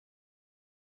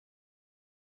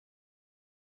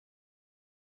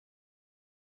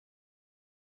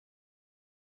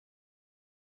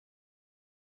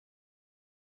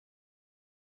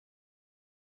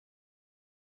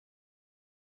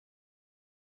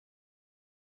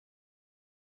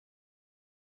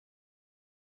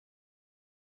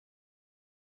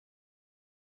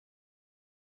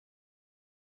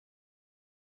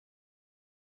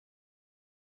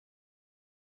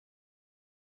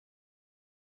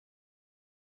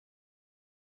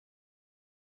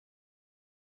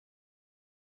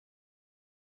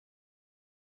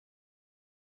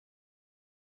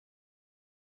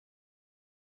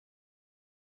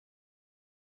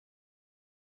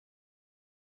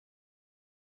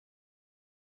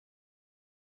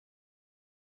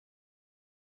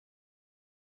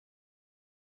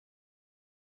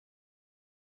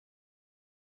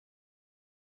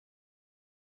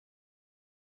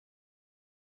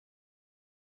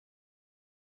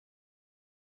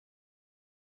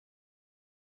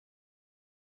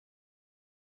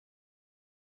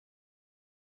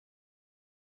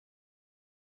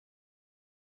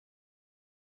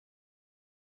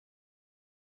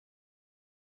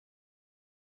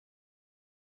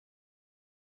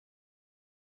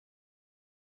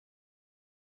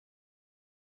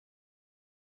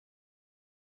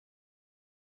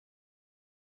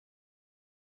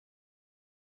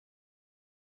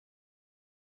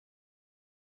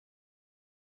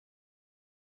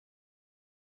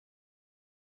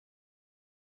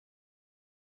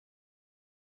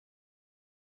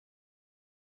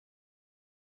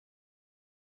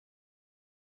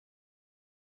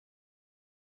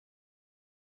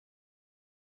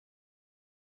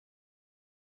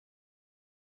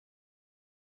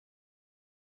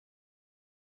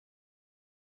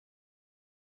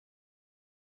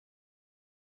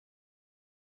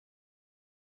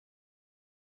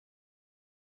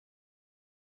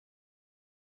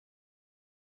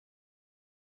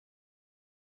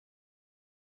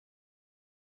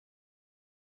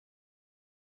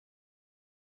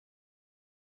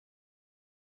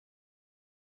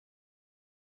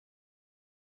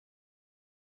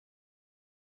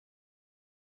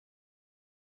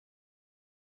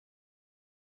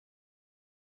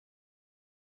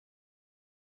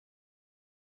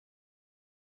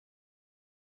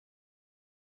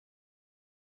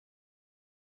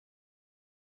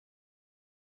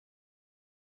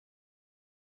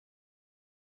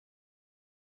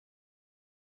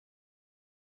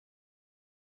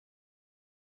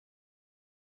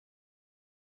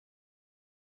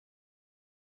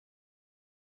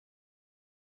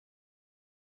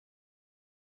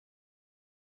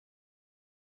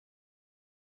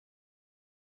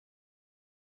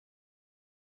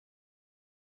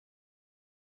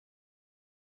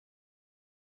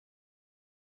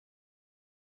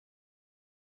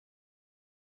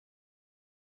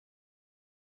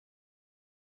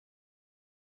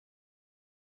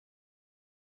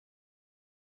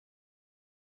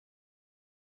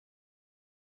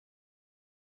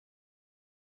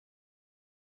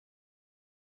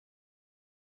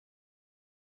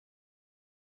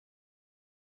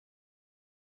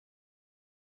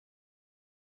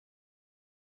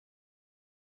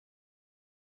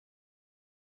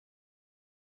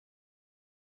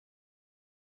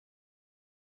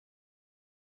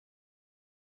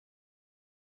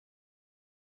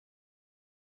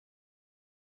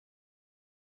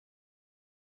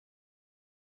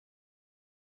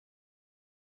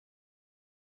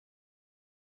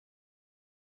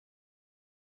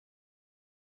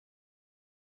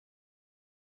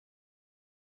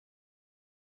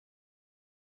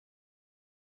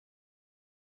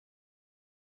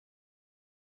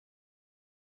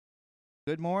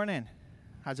Good morning.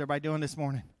 How's everybody doing this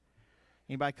morning?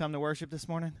 Anybody come to worship this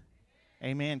morning?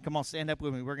 Amen. Come on, stand up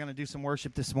with me. We're going to do some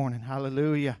worship this morning.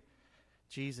 Hallelujah.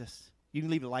 Jesus. You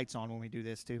can leave the lights on when we do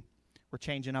this, too. We're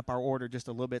changing up our order just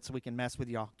a little bit so we can mess with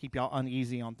y'all. Keep y'all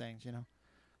uneasy on things, you know.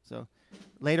 So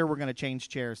later we're going to change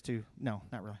chairs, too. No,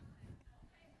 not really.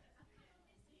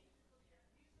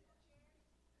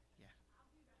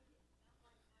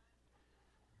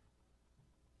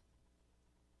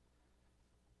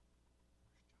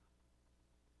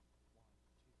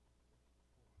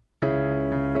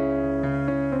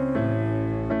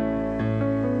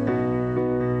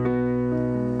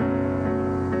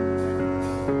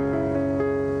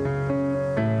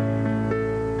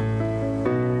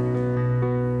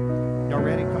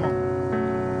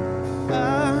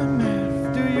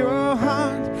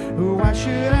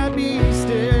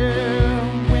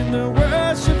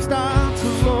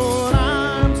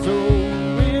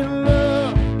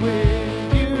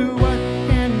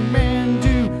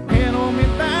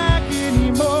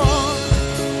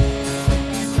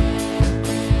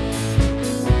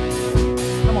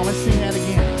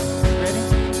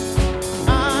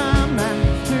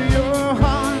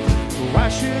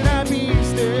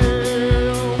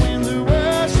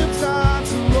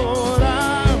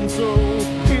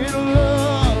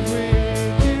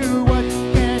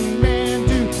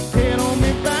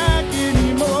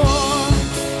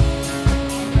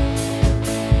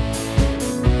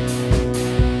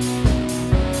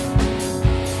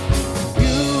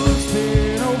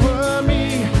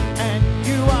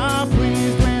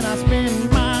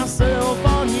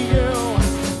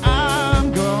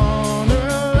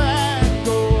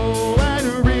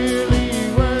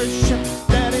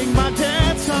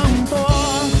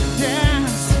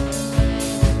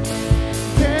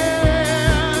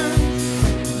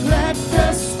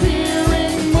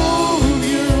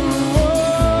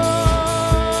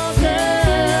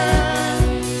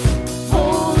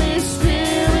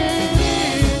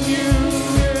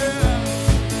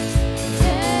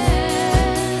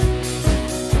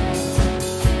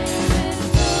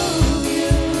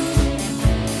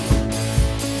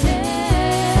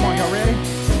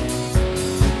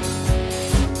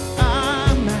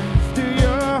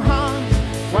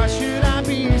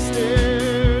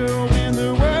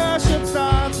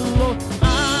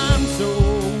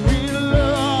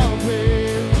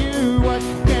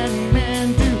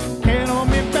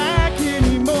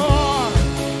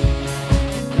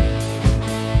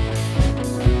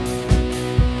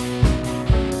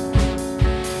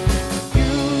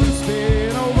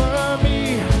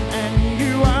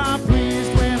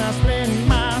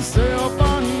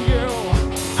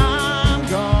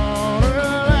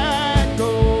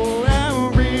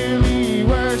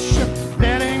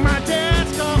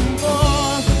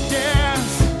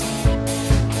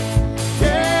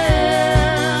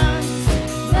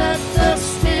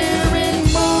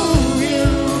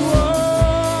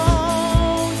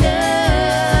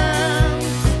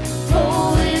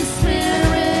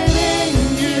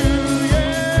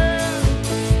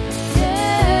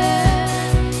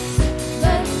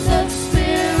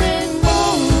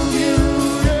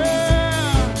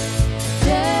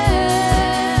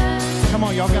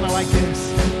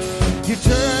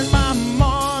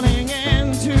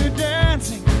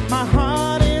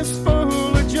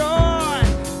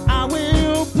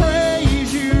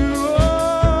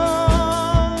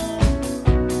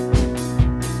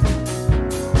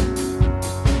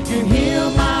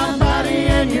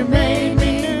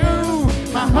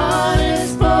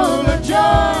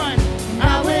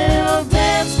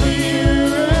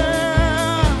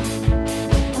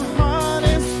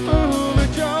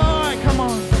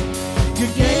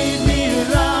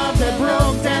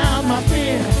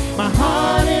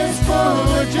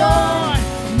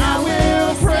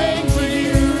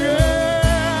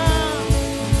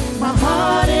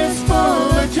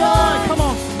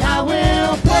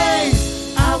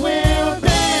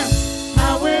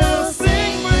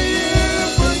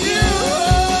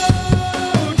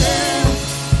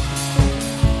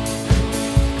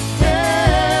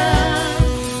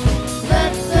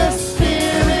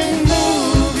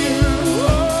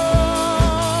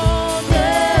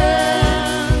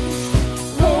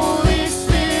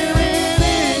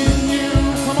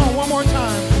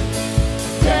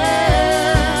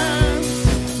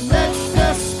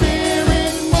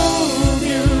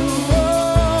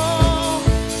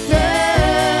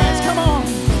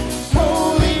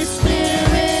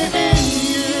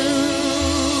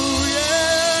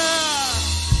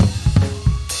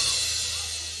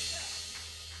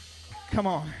 Come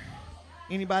on.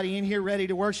 Anybody in here ready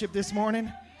to worship this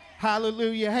morning?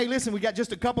 Hallelujah. Hey, listen, we got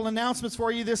just a couple announcements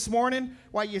for you this morning.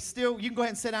 While you can go ahead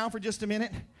and sit down for just a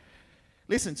minute.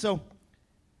 Listen, so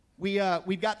we've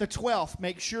got the 12th.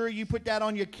 Make sure you put that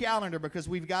on your calendar because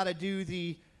we've got to do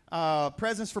the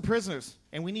presents for prisoners.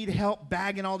 And we need help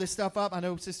bagging all this stuff up. I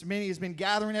know Sister Minnie has been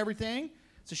gathering everything.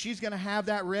 So she's going to have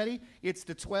that ready. It's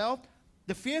the 12th.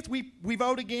 The 5th, we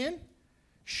vote again.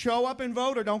 Show up and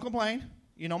vote or don't complain.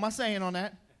 You know my saying on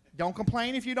that. Don't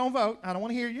complain if you don't vote. I don't want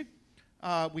to hear you.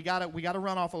 We got a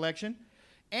runoff election.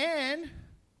 And,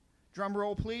 drum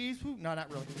roll please. No,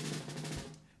 not really.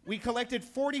 We collected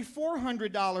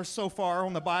 $4,400 so far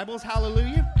on the Bibles.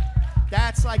 Hallelujah.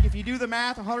 That's like, if you do the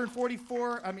math,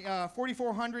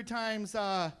 4,400 times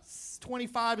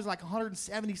 25 is like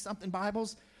 170-something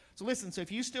Bibles. So listen, so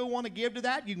if you still want to give to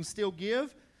that, you can still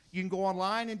give. You can go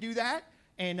online and do that.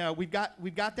 And we've got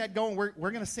that going.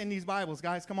 We're going to send these Bibles,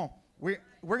 guys. Come on.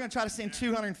 We're going to try to send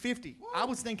 250. I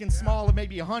was thinking small of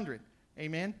maybe 100.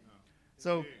 Amen.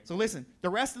 So listen, the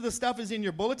rest of the stuff is in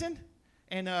your bulletin.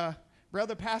 And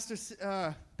Brother Pastor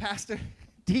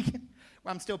Deacon,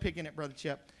 well, I'm still picking at Brother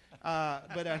Chip.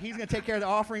 But he's going to take care of the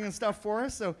offering and stuff for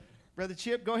us. So, Brother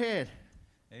Chip, go ahead.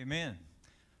 Amen.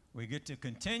 We get to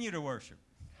continue to worship.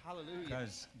 Hallelujah.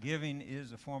 Because giving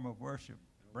is a form of worship.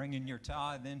 Bringing your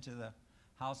tithe into the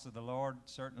house of the Lord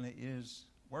certainly is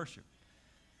worship.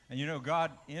 And you know,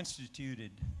 God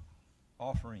instituted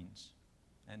offerings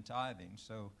and tithing,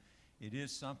 so it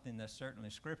is something that's certainly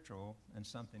scriptural and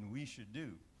something we should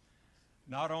do.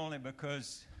 Not only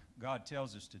because God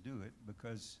tells us to do it,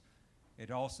 because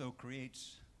it also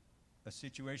creates a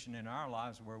situation in our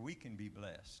lives where we can be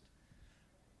blessed.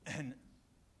 And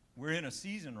we're in a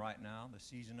season right now, the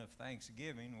season of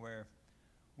Thanksgiving, where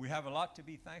we have a lot to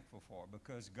be thankful for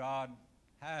because God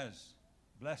has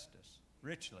blessed us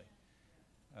richly.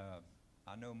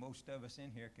 I know most of us in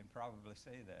here can probably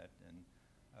say that, and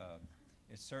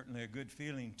it's certainly a good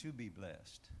feeling to be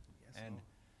blessed. Yes, and Lord.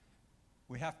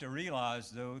 We have to realize,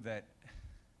 though, that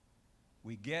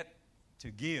we get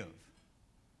to give.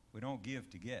 We don't give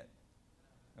to get,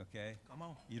 okay? Come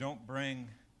on. You don't bring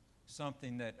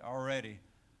something that already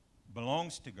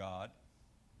belongs to God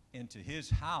into his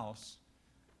house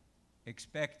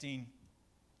expecting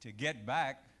to get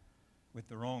back with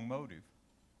the wrong motive.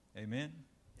 Amen?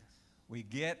 Yes. We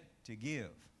get to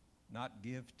give, not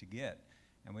give to get.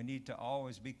 And we need to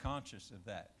always be conscious of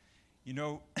that. You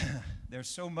know, there's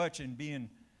so much in being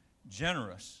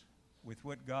generous with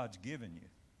what God's given you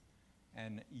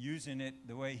and using it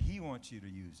the way he wants you to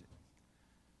use it.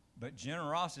 But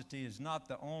generosity is not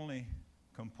the only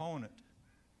component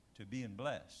to being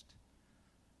blessed.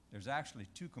 There's actually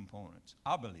two components,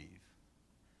 I believe,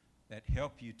 that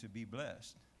help you to be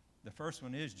blessed. The first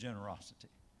one is generosity.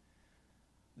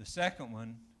 The second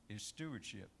one is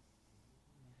stewardship.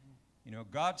 You know,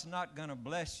 God's not going to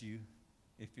bless you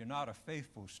if you're not a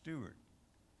faithful steward.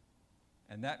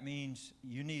 And that means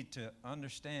you need to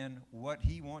understand what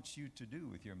he wants you to do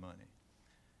with your money.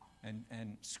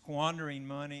 And squandering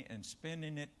money and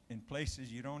spending it in places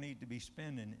you don't need to be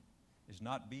spending it is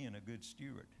not being a good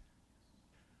steward.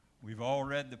 We've all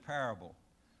read the parable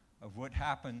of what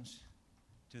happens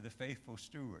to the faithful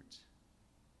stewards.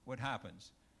 What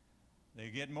happens? They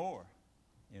get more,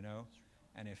 you know.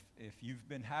 And if you've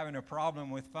been having a problem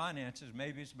with finances,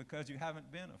 maybe it's because you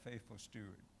haven't been a faithful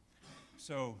steward.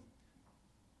 So,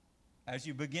 as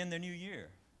you begin the new year,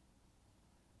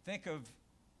 think of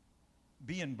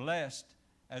being blessed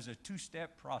as a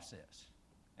two-step process.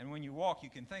 And when you walk, you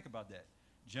can think about that.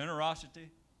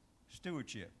 Generosity,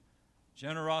 stewardship.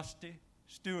 Generosity,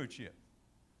 stewardship.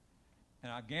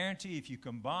 And I guarantee if you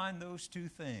combine those two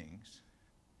things,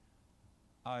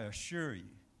 I assure you,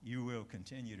 you will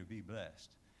continue to be blessed.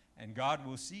 And God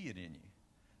will see it in you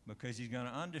because he's going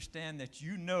to understand that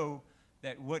you know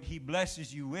that what he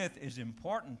blesses you with is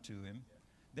important to him.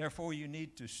 Therefore, you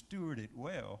need to steward it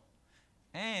well.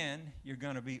 And you're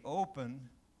going to be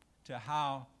open to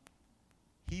how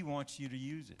he wants you to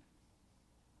use it.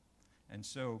 And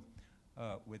so,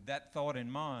 with that thought in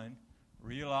mind,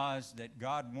 realize that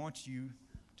God wants you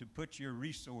to put your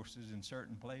resources in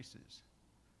certain places.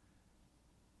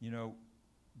 You know,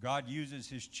 God uses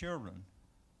his children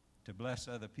to bless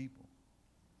other people.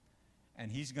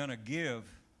 And he's going to give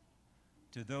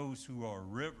to those who are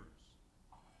rivers,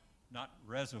 not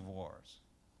reservoirs,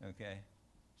 okay?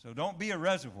 So don't be a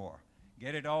reservoir.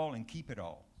 Get it all and keep it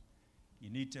all.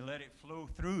 You need to let it flow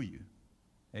through you.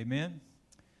 Amen?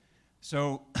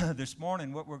 So this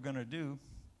morning what we're going to do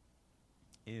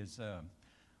is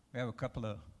we have a couple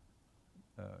of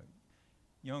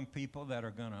young people that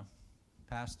are going to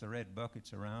pass the red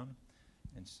buckets around.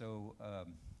 And so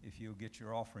if you'll get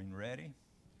your offering ready,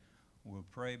 we'll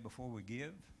pray before we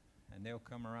give, and they'll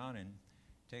come around and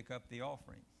take up the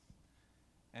offering.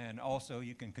 And also,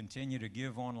 you can continue to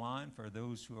give online for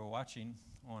those who are watching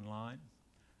online.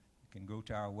 You can go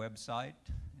to our website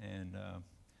and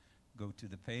go to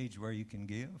the page where you can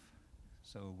give.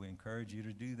 So we encourage you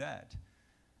to do that.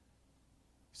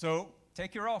 So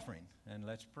take your offering and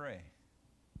let's pray.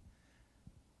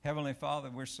 Heavenly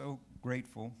Father, we're so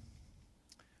grateful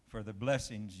for the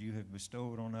blessings you have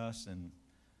bestowed on us. And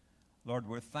Lord,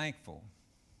 we're thankful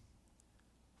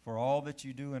for all that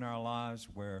you do in our lives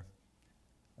where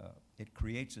it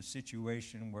creates a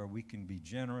situation where we can be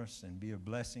generous and be a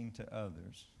blessing to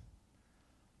others.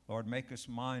 Lord, make us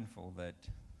mindful that,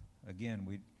 again,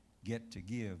 we get to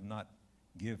give, not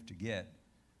give to get.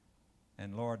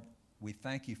 And Lord, we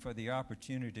thank you for the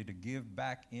opportunity to give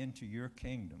back into your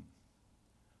kingdom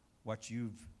what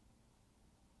you've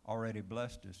already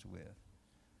blessed us with.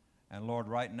 And Lord,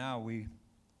 right now we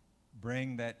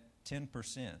bring that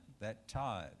 10%, that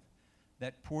tithe,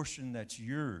 that portion that's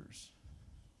yours,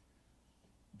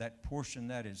 that portion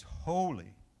that is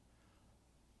holy.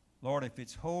 Lord, if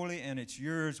it's holy and it's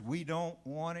yours, we don't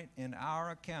want it in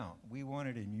our account. We want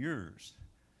it in yours.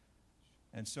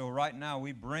 And so right now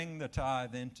we bring the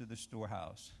tithe into the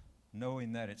storehouse,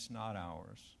 knowing that it's not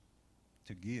ours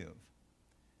to give.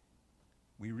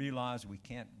 We realize we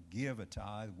can't give a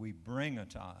tithe. We bring a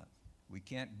tithe. We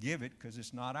can't give it because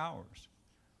it's not ours.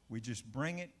 We just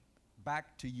bring it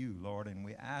back to you, Lord, and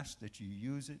we ask that you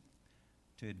use it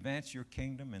to advance your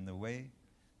kingdom in the way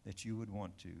that you would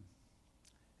want to.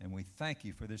 And we thank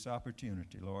you for this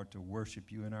opportunity, Lord, to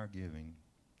worship you in our giving.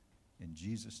 In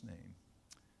Jesus' name,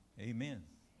 amen.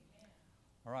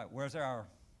 All right, where's our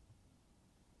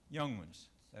young ones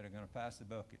that are going to pass the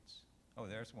buckets? Oh,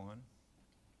 there's one.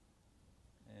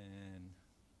 And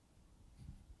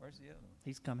where's the other one?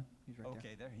 He's coming. He's right there.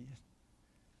 Okay, there he is.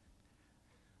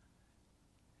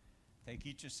 Take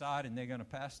each aside, and they're going to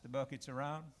pass the buckets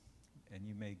around, and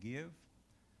you may give,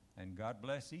 and God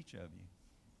bless each of you.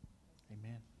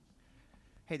 Amen.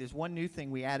 Hey, there's one new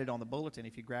thing we added on the bulletin.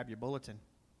 If you grab your bulletin,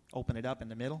 open it up in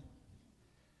the middle.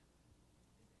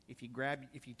 If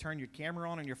you turn your camera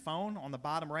on your phone, on the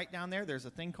bottom right down there, there's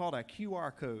a thing called a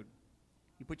QR code.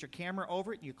 You put your camera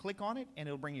over it, and you click on it, and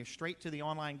it'll bring you straight to the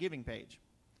online giving page.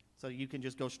 So you can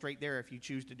just go straight there if you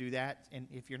choose to do that, and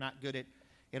if you're not good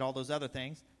at all those other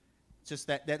things. It's just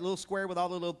that little square with all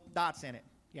the little dots in it.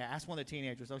 Yeah, ask one of the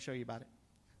teenagers. They'll show you about it.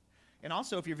 And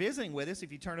also, if you're visiting with us,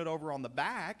 if you turn it over on the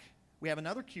back, we have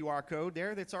another QR code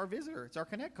there that's our visitor. It's our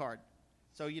Connect card.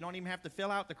 So you don't even have to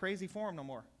fill out the crazy form no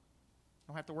more.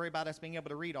 Don't have to worry about us being able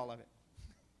to read all of it.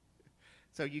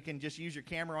 So you can just use your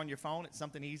camera on your phone. It's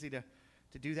something easy to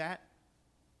do that.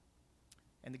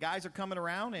 And the guys are coming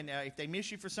around, and if they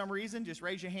miss you for some reason, just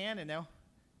raise your hand, and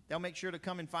they'll make sure to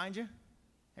come and find you.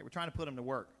 Hey, we're trying to put them to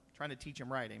work. Trying to teach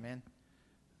them right, amen.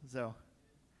 So,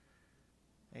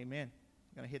 amen.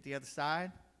 I'm going to hit the other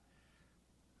side.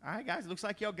 All right, guys, looks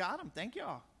like y'all got them. Thank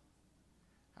y'all.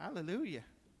 Hallelujah.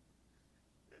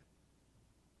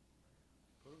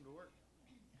 Put them to work.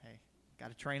 Hey, got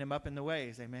to train them up in the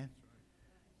ways, amen.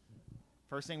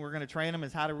 First thing we're going to train them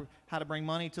is how to bring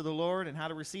money to the Lord and how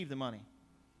to receive the money.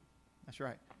 That's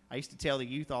right. I used to tell the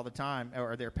youth all the time,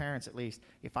 or their parents at least,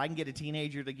 if I can get a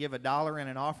teenager to give $1 in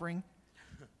an offering,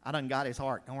 I done got his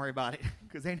heart. Don't worry about it,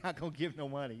 because they're not going to give no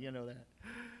money. You know that.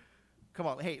 Come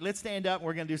on. Hey, let's stand up.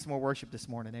 We're going to do some more worship this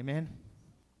morning. Amen.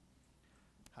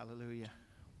 Hallelujah.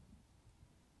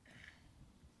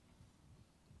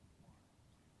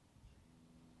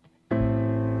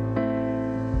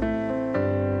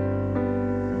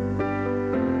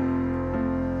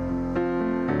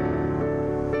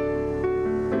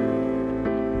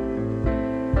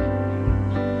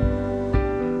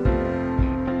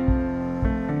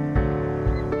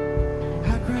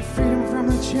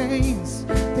 Chains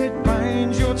that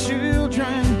bind your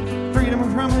children,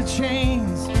 freedom from the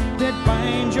chains that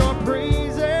bind your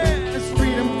praises,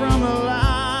 freedom from the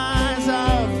lies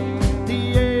of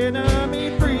the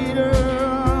enemy,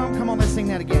 freedom. Come on, let's sing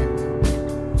that again.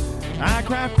 I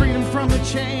cry freedom from the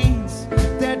chains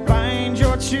that bind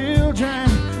your children,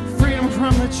 freedom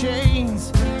from the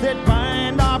chains that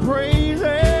bind our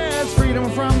praises,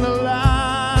 freedom from the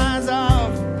lies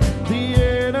of the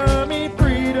enemy,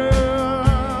 freedom.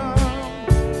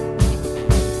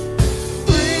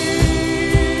 Freedom.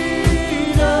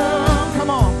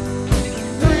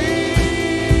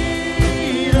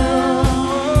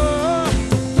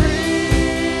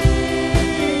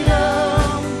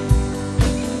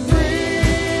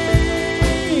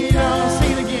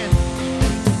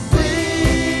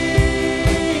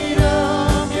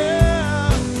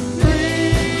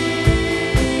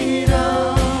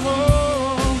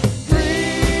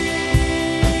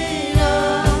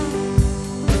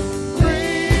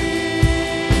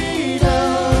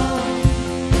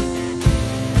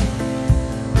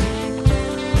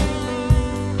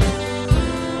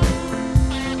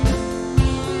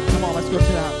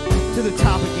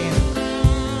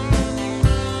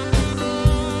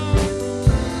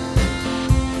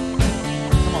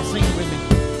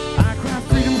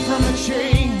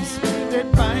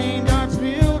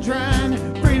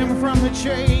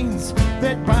 chains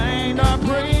that bind our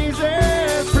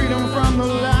praises, freedom from the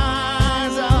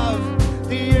lies of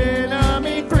the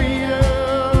enemy,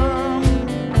 freedom.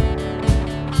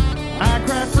 I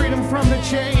cry freedom from the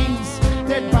chains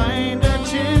that bind our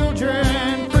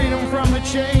children, freedom from the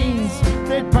chains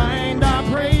that bind our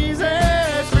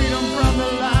praises, freedom from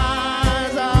the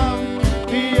lies of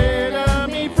the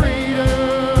enemy,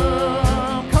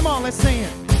 freedom. Come on, let's sing it.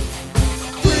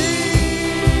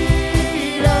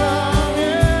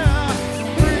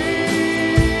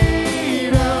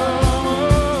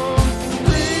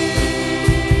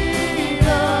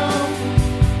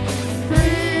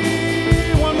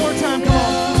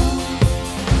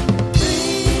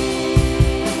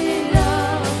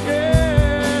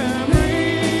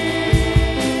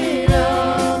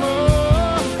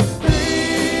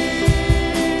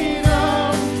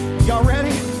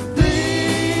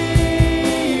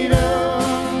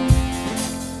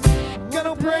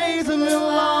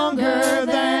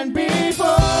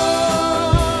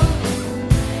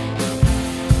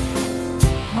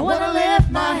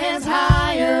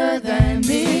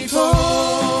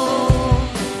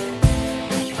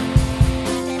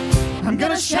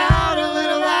 Shout a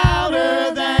little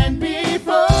louder than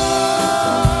before.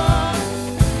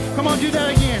 Come on, do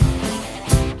that again.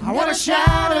 I want to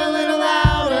shout a little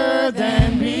louder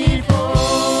than before.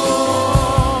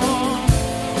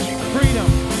 Freedom.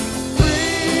 Freedom,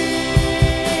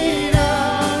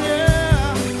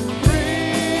 yeah.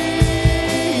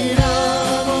 Freedom.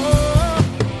 Oh,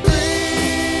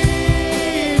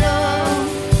 freedom.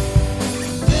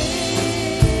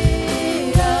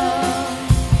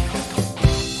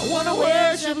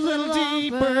 Worship a little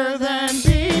deeper than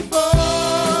before.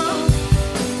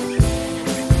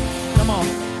 Come on.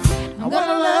 I want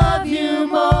to love you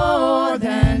more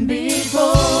than before.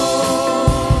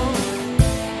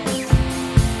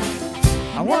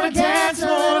 I want to dance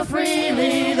more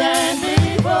freely than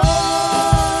before.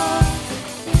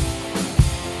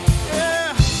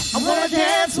 Yeah. I want to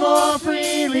dance more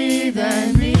freely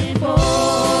than before.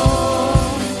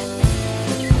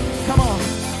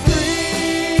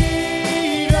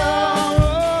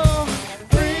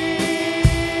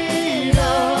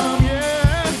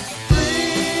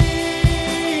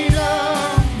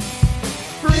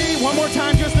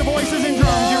 Voices and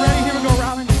drums. You ready? Here we go,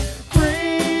 Robin.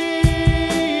 Freedom,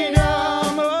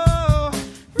 oh,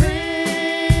 freedom,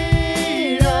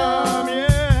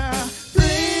 yeah.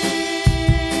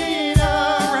 Freedom.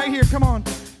 Right here, come on.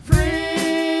 Freedom.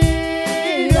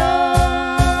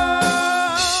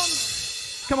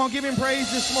 Come on, give him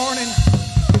praise this morning.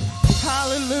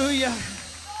 Hallelujah.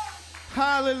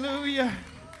 Hallelujah.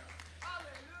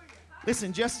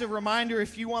 Listen, just a reminder,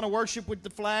 if you want to worship with the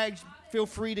flags, feel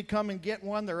free to come and get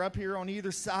one. They're up here on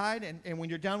either side. And when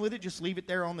you're done with it, just leave it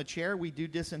there on the chair. We do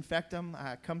disinfect them.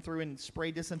 Come through and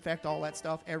spray disinfect all that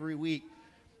stuff every week.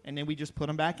 And then we just put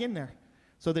them back in there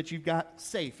so that you've got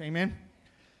safe. Amen?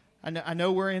 I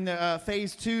know we're in the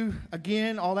phase 2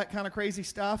 again, all that kind of crazy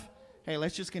stuff. Hey,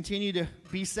 let's just continue to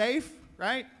be safe,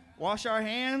 right? Wash our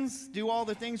hands, do all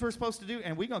the things we're supposed to do,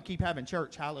 and we're going to keep having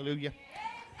church. Hallelujah.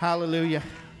 Hallelujah.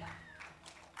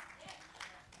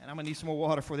 And I'm going to need some more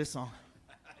water for this song.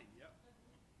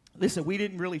 Listen, we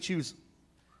didn't really choose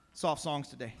soft songs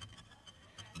today.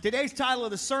 Today's title of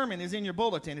the sermon is in your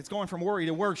bulletin. It's going from worry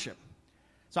to worship.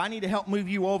 So I need to help move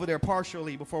you over there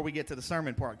partially before we get to the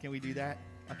sermon part. Can we do that?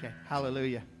 Okay.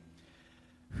 Hallelujah.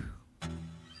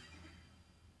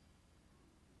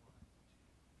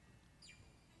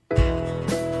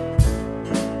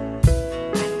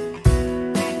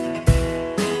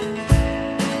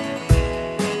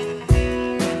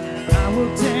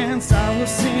 I will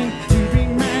sing to be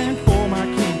man for my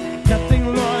king. Nothing,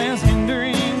 Lord, is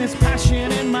hindering this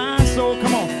passion in my soul.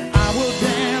 Come on. I will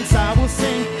dance, I will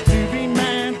sing to be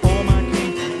man for my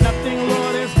king. Nothing,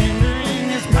 Lord, is hindering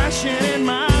this passion in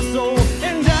my soul.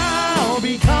 And I'll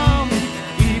become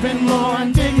even more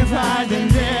undignified than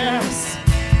this.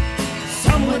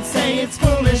 Some would say it's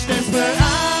foolishness, but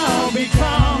I'll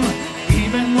become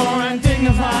even more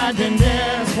undignified than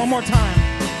this. One more time.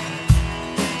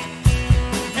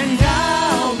 And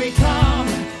I'll become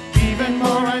even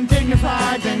more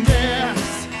undignified than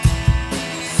this.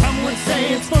 Some would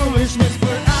say it's foolishness,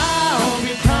 but I'll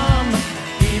become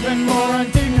even more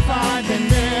undignified than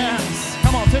this.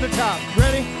 Come on, to the top.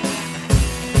 Ready?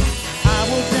 I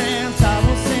will dance, I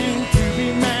will sing to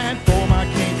be mad for my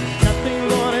king. Nothing,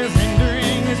 Lord, is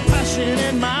hindering his passion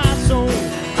in my soul.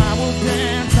 I will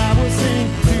dance, I will sing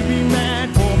to be mad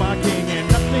for my king. And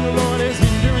nothing, Lord, is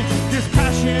hindering this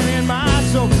passion in my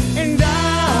soul. And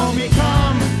I'll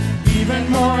become even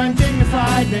more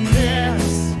undignified than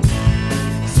this.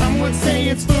 Some would say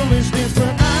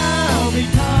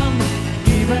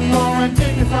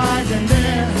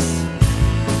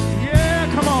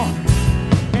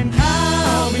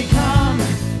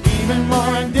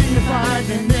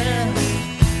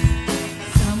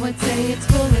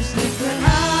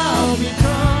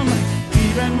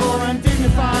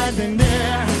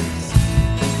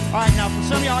For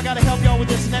some of y'all, I got to help y'all with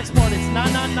this next part. It's na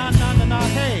na na na na na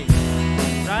hey,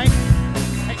 right?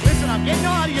 Hey, listen, I'm getting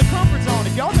y'all out of your comfort zone.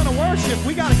 If y'all gonna worship,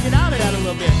 we got to get out of that a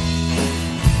little bit.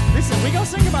 Listen, we gonna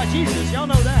sing about Jesus. Y'all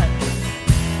know that.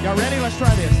 Y'all ready? Let's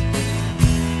try this.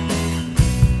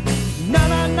 Na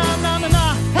na na na na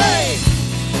na hey,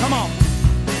 come on.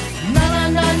 Na na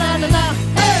na na na na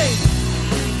hey,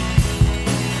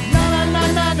 na na na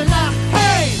na na na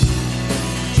hey,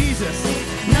 Jesus.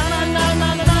 Na na na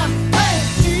na na na hey,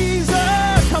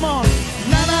 Jesus. Come on.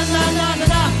 Na na na na na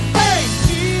na hey,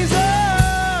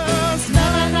 Jesus. Na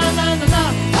na na na na na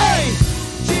hey,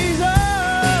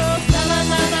 Jesus. Na na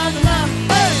na na na na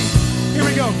hey. Here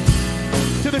we go.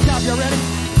 To the top. Y'all ready?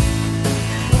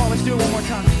 Come on, let's do it one more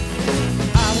time.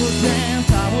 I will dance,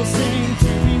 I will sing to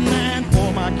be man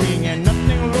for my King, and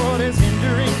nothing, Lord, is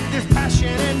hindering this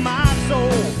passion in my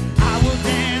soul. I will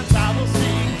dance, I will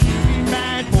sing to be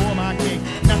man for my King.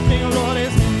 Nothing, Lord,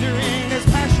 is hindering this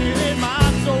passion in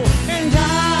my soul. And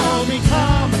I'll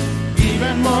become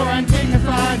even more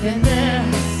undignified than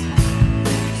this.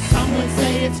 Some would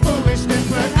say it's foolishness,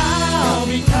 but I'll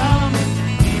become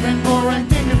even more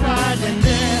undignified than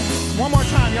this. One more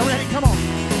time, y'all ready? Come on.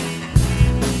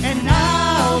 And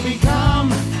I'll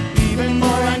become even more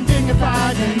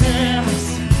undignified than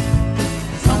this.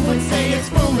 Some would say it's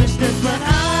foolishness, but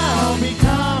I'll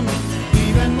become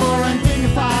even more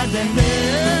undignified than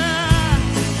this.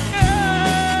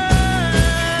 Yeah.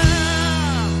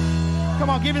 Come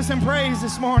on, give us some praise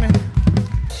this morning.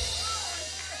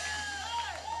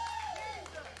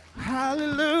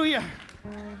 Hallelujah.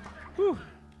 Whew.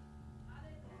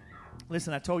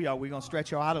 Listen, I told y'all we're going to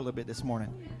stretch y'all out a little bit this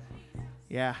morning.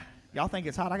 Yeah. Y'all think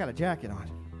it's hot? I got a jacket on.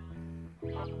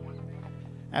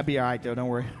 That'd be all right, though. Don't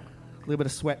worry. A little bit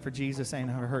of sweat for Jesus ain't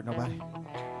gonna hurt nobody.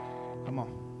 Come on.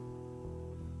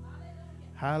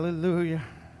 Hallelujah.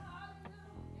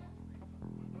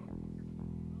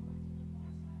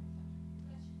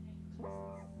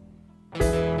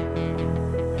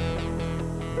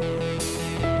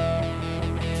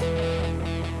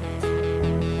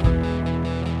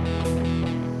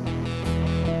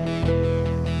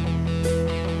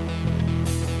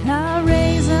 I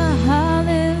raise a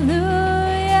hallelujah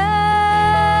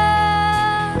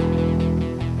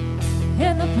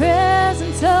in the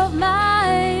presence of my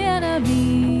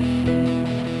enemies.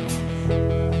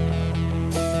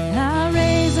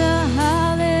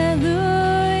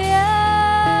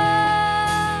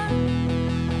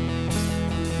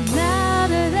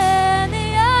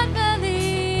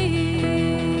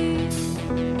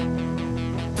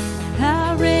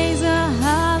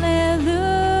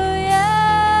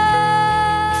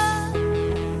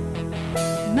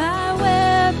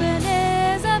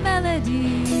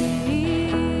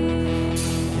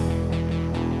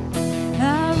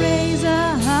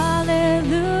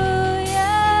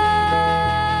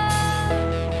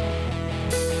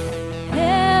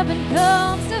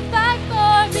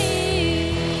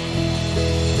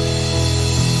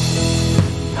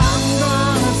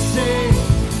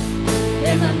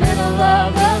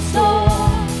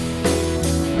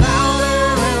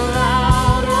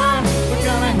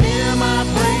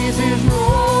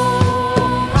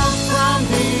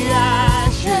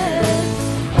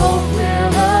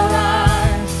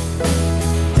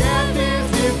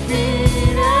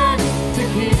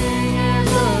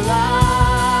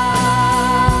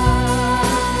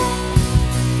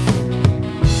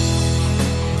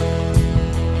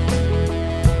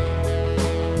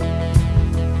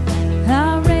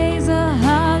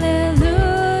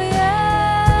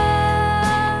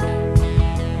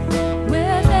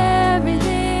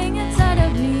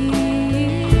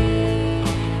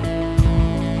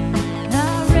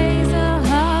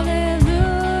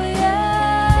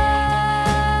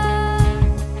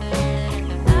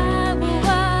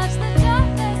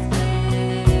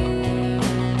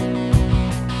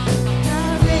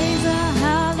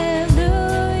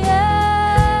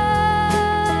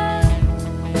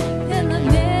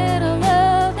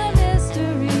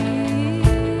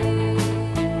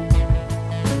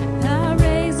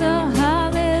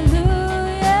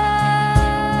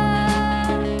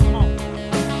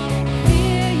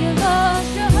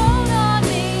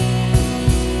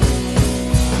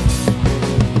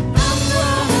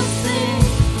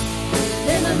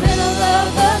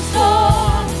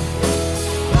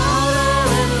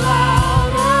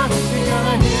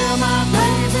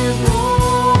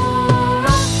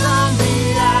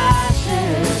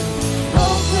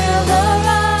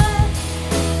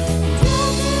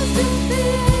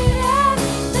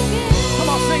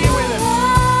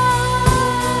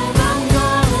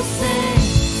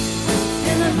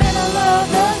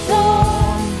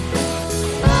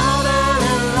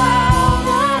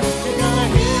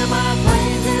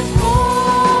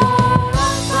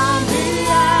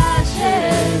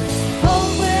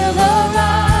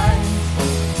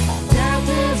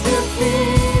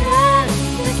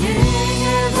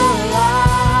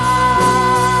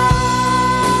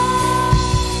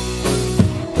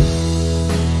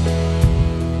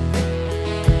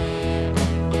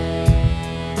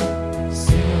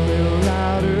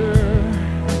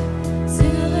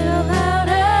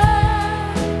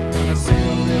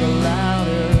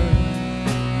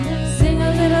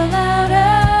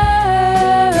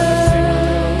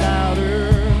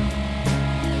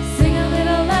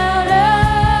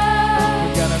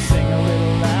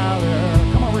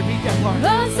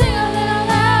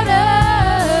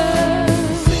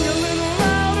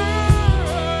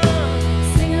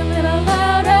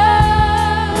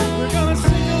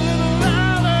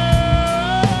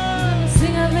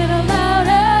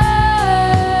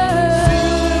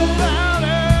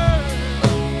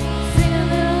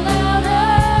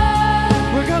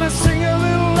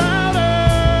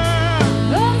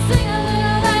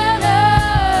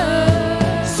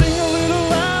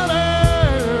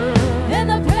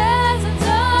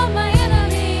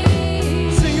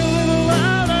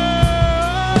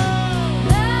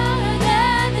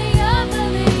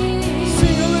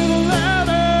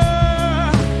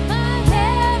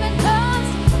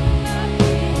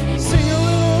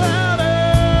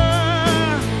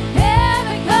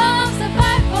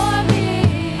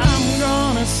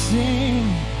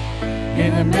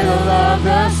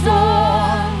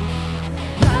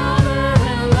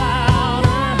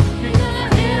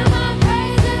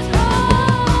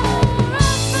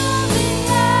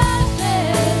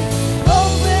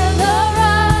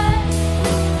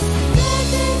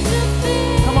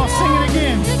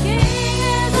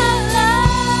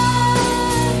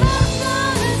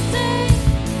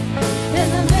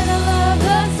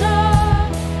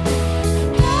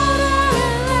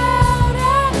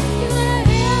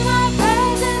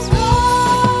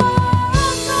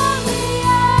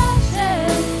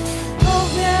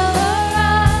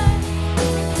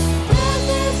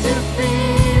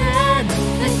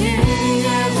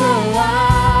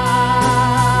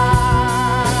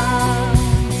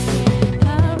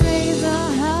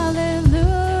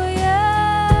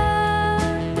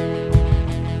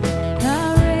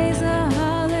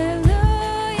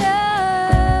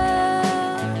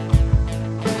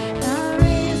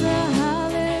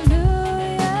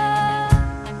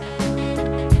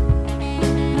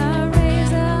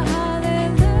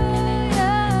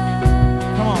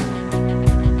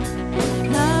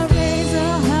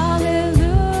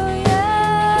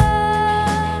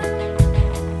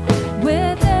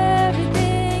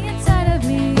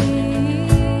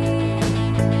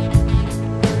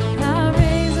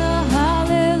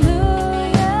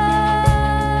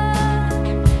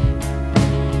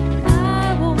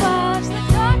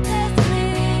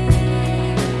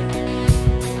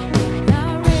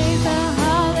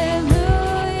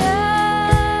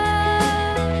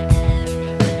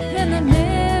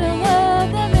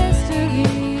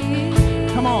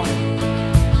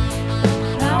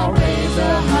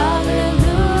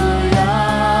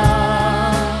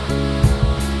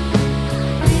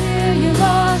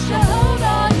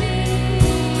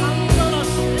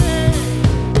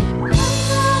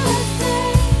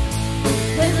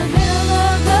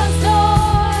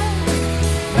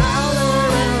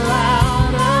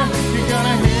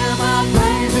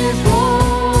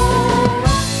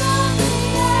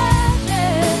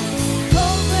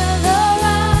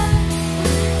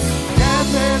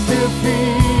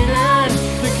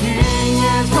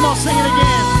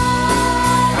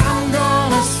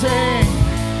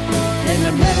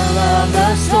 of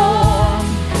the storm.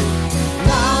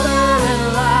 Louder and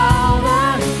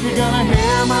louder, you're gonna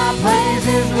hear my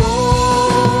praises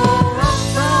roar. Up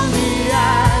from the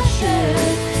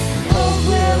ashes, hope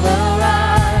will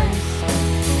arise.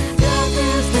 Death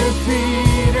is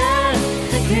defeated,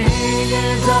 the King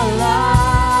is alive.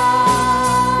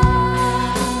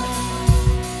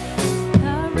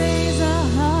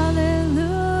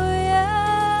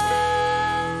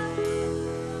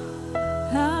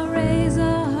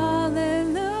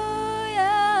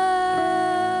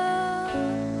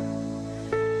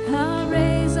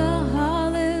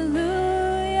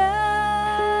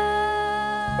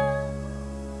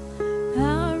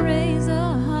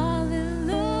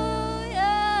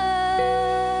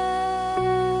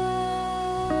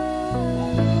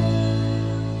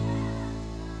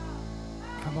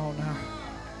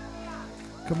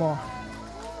 Come on.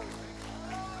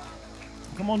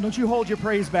 Come on, don't you hold your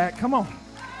praise back. Come on.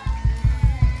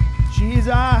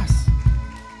 Jesus.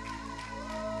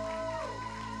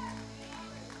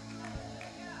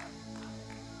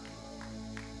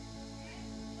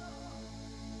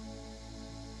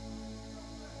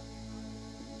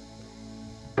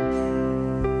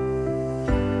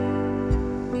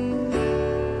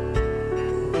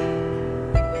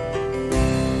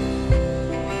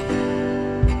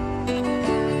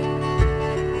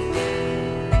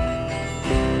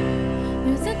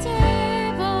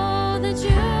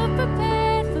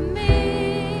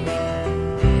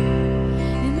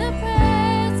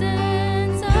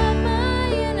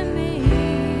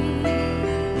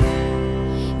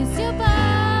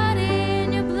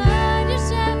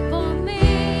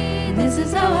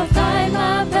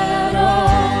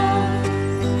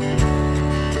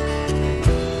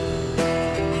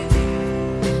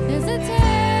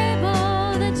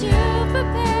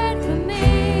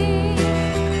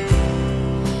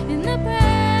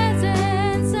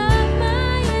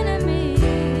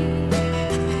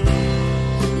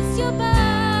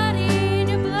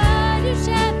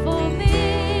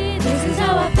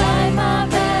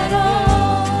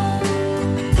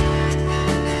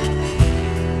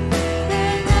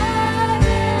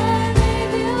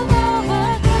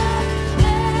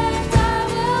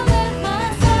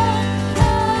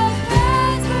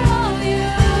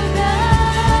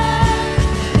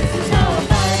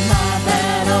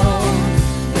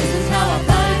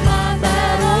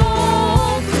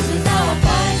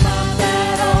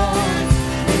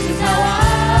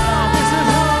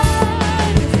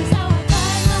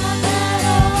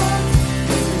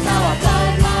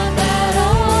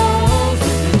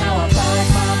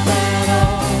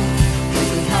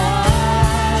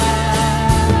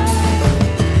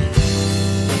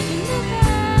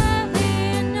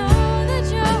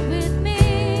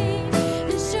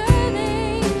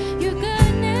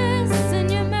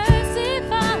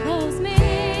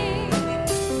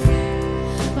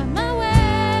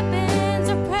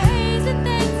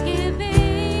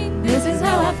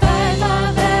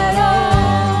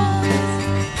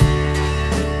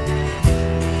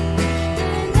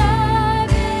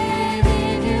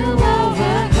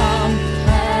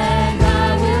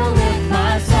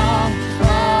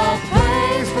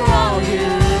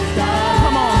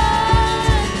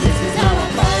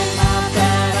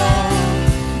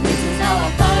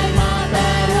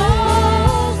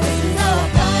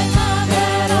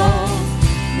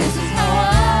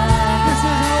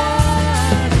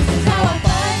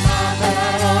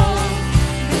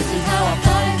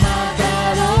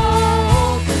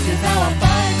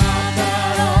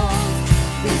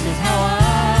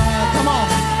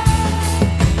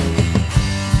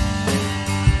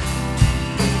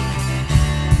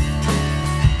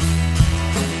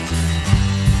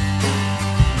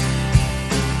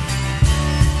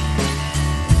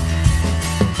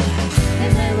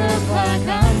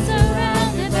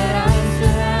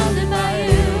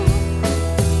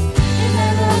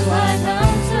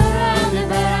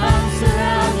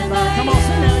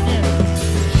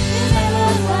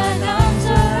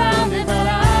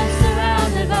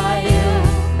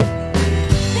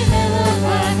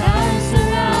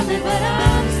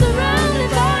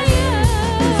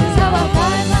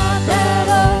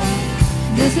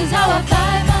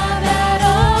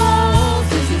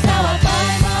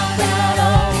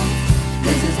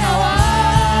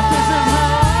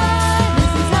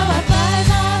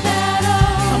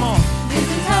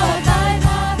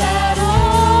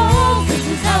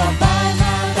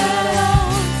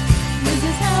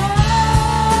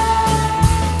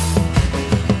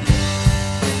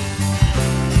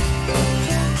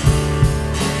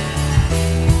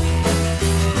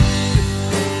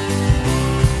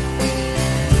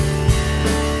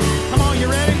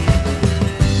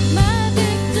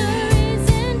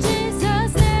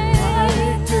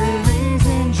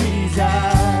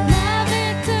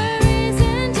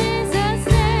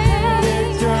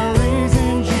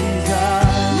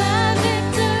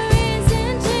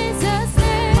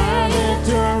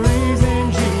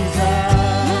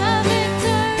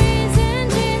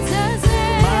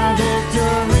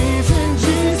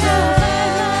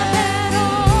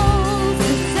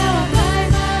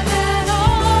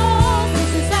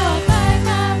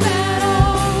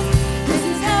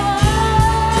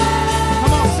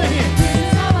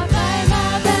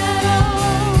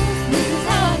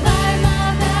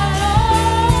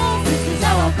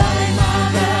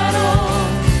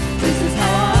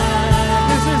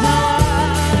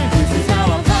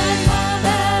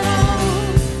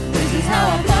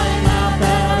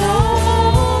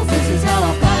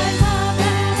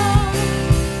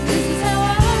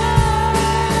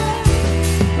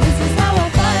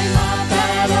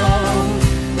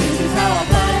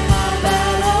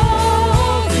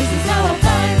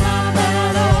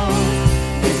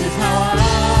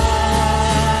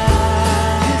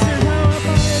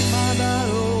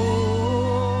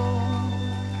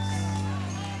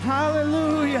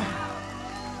 Hallelujah.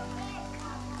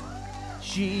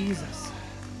 Jesus.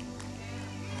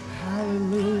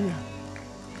 Hallelujah.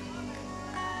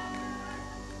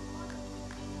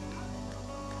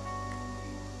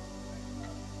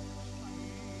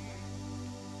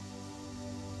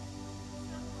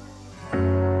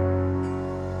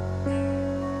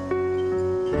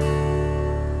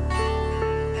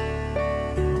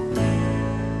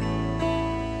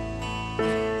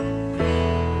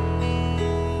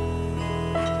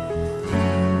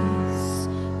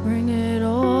 Bring it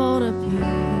all to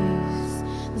peace.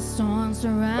 The storm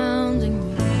surrounding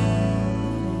me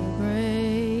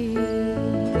break.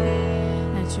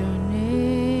 At your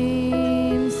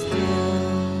name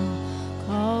still,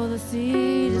 call the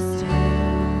sea to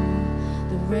still,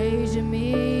 the rage in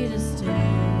me to still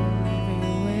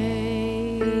every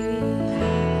wave.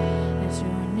 At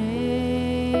your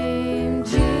name,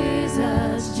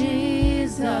 Jesus,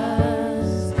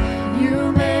 Jesus,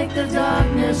 you make the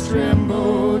darkness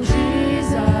tremble.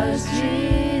 Jesus,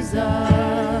 Jesus,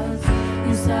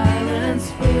 you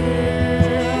silence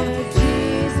fear.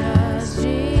 Jesus,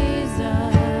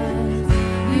 Jesus,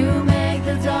 you make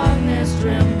the darkness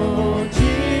tremble.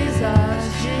 Jesus,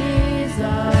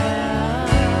 Jesus.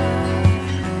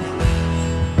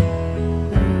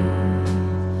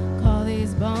 Call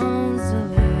these bones to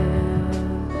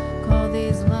live. Call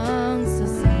these lungs to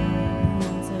sing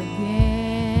once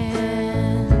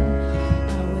again.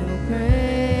 I will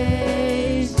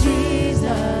praise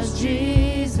Jesus,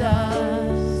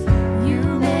 Jesus. You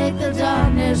make the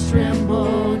darkness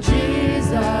tremble.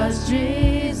 Jesus,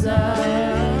 Jesus.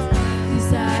 You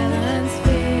silence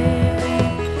fear.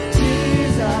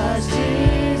 Jesus,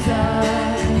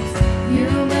 Jesus. You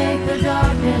make the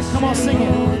darkness Come on, sing it.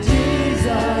 tremble.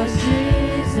 Jesus,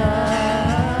 Jesus.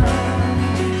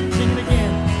 Sing it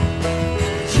again.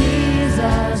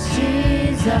 Jesus,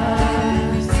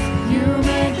 Jesus, you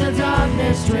make the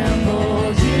darkness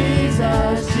tremble.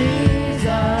 Jesus,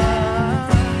 Jesus,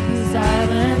 you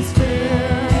silence fear.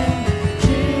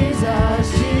 Jesus,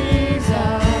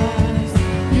 Jesus,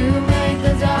 you make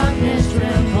the darkness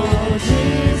tremble.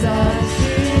 Jesus,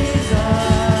 Jesus,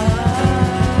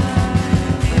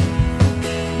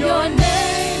 your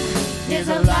name is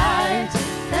a light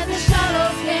that the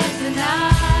shadows can't deny.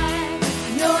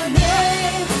 Your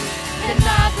name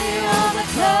cannot be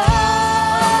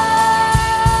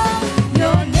overcome.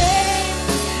 Your name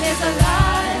is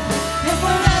alive and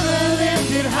forever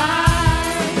lifted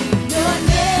high. Your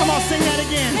name Come on, sing that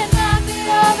again. cannot be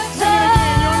overcome. Sing it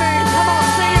again. Your name. Come on,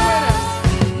 sing it with us.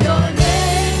 Your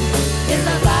name is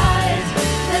a light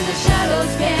that the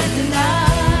shadows can't deny.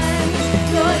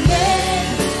 Your name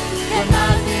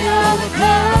cannot be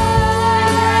overcome.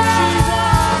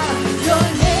 Your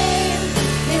name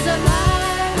is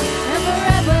alive and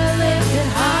forever lifted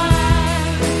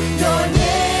high. Your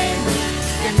name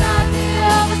cannot be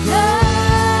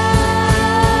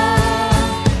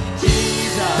overcome.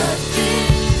 Jesus,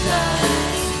 Jesus,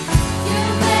 you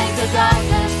make the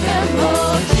darkness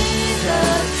tremble.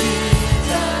 Jesus,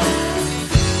 Jesus,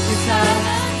 you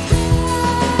silence fear.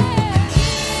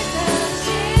 Jesus,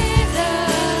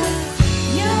 Jesus,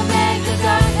 you make the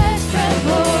darkness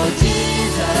tremble.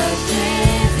 Jesus,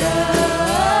 Jesus.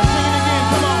 Sing it again.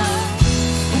 Come on.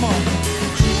 Come on.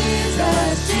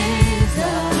 Jesus,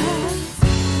 Jesus,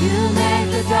 you make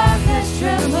the darkness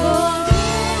tremble.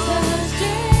 Jesus,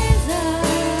 Jesus,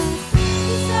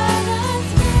 you silence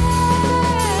fear.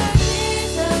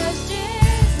 Jesus,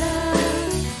 Jesus,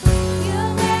 you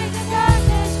make the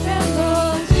darkness tremble.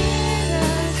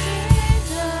 Jesus,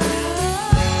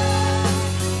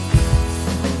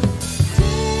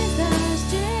 Jesus,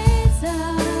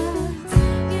 Jesus,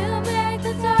 you make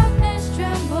the darkness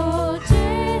tremble.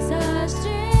 Jesus,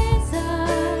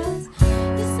 Jesus,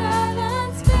 you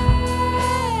silence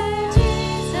fear.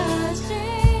 Jesus,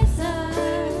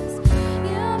 Jesus,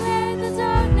 you make the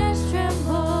darkness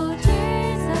tremble.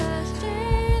 Jesus,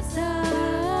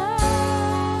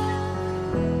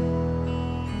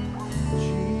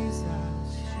 Jesus,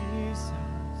 Jesus,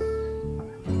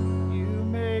 you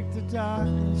make the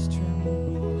darkness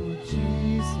tremble.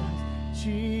 Jesus,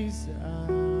 Jesus.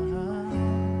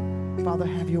 Father,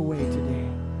 have your way today.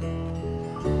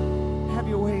 Have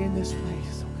your way in this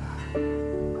place, oh God.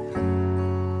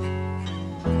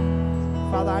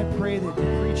 Father, I pray that the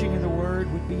preaching of the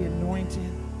word would be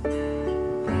anointed.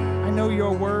 I know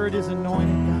your word is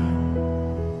anointed,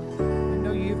 God. I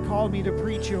know you've called me to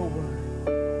preach your word.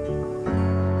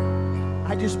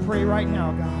 I just pray right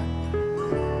now, God,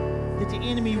 that the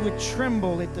enemy would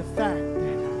tremble at the fact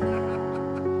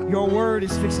that your word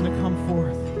is fixing to come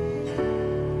forth.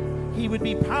 He would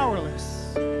be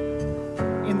powerless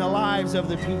in the lives of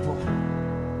the people.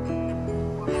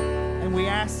 And we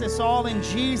ask this all in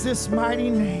Jesus' mighty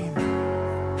name.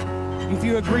 If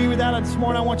you agree with that this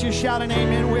morning, I want you to shout an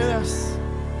amen with us.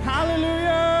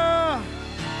 Hallelujah!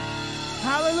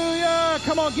 Hallelujah!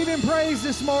 Come on, give him praise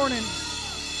this morning.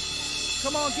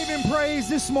 Come on, give him praise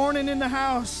this morning in the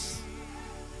house.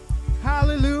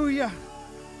 Hallelujah!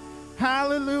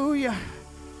 Hallelujah!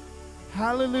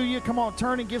 Hallelujah. Come on,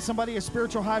 turn and give somebody a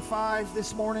spiritual high five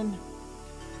this morning.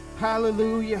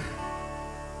 Hallelujah.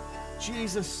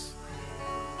 Jesus.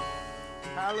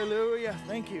 Hallelujah.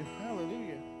 Thank you.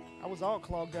 Hallelujah. I was all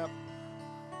clogged up.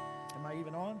 Am I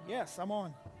even on? Yes, I'm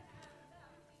on.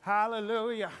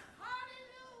 Hallelujah.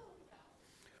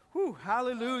 Whew,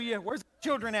 hallelujah. Where's the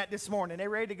children at this morning? They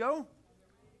ready to go?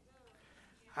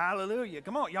 Hallelujah.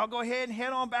 Come on, y'all go ahead and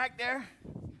head on back there.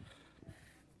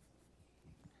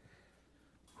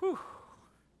 Whew.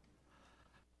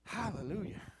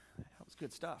 Hallelujah. That was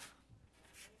good stuff.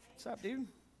 What's up, dude?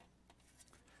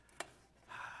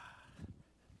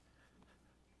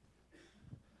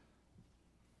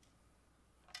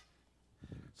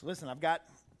 So listen, I've got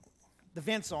the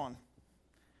vents on.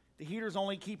 The heater's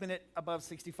only keeping it above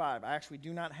 65. I actually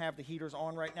do not have the heaters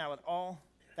on right now at all.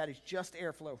 That is just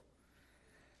airflow.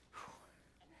 Whew.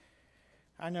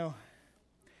 I know.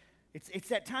 It's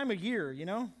that time of year, you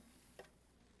know?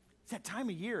 It's that time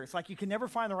of year. It's like you can never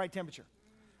find the right temperature.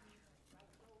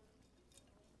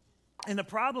 And the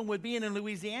problem with being in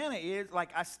Louisiana is, like,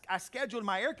 I scheduled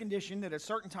my air conditioning at a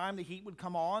certain time the heat would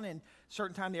come on and a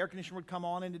certain time the air conditioner would come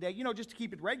on in the day, you know, just to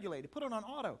keep it regulated. Put it on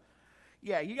auto.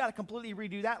 Yeah, you got to completely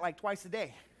redo that like twice a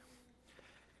day.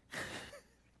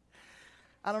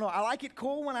 I don't know. I like it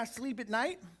cool when I sleep at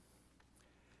night,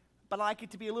 but I like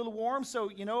it to be a little warm.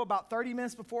 So, you know, about 30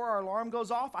 minutes before our alarm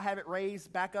goes off, I have it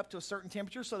raised back up to a certain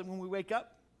temperature so that when we wake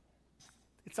up,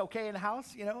 it's okay in the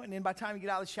house, you know, and then by the time you get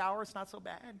out of the shower, it's not so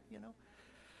bad, you know.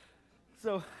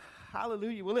 So,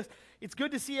 hallelujah. Well, it's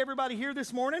good to see everybody here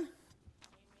this morning.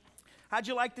 How'd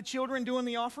you like the children doing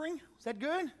the offering? Was that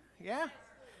good? Yeah?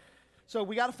 So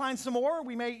we got to find some more.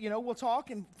 We may, you know, we'll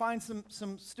talk and find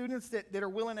some students that are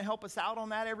willing to help us out on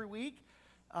that every week.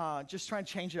 Just trying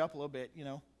to change it up a little bit, you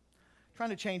know. Trying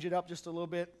to change it up just a little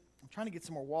bit. I'm trying to get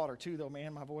some more water too, though,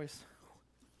 man, my voice.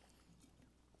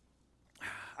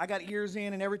 I got ears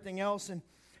in and everything else, and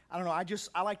I don't know,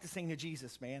 I like to sing to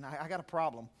Jesus, man. I got a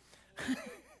problem.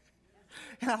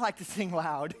 And I like to sing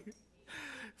loud.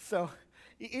 So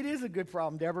it is a good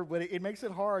problem, Deborah, but it makes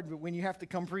it hard when you have to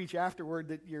come preach afterward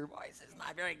that your voice is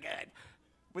not very good.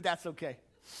 But that's okay.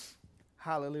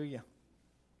 Hallelujah.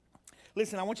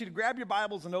 Listen, I want you to grab your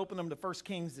Bibles and open them to 1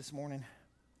 Kings this morning.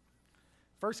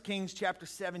 1 Kings chapter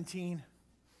 17.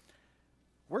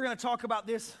 We're going to talk about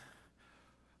this.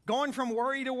 Going from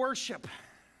worry to worship.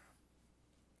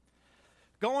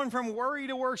 Going from worry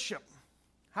to worship.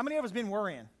 How many of us been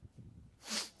worrying?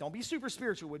 Don't be super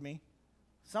spiritual with me.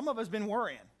 Some of us been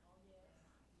worrying.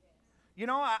 You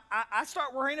know, I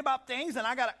start worrying about things and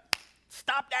I got to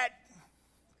stop that.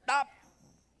 Stop.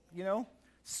 You know,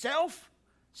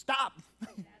 stop.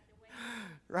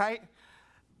 Right?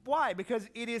 Why? Because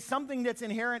it is something that's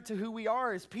inherent to who we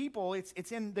are as people.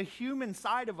 It's in the human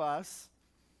side of us.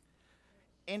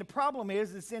 And the problem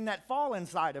is, it's in that fallen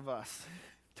side of us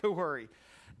to worry.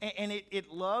 And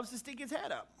it loves to stick its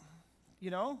head up, you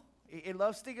know? It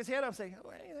loves to stick its head up and say, oh,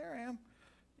 hey, there I am.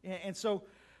 And so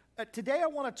today I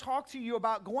want to talk to you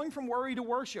about going from worry to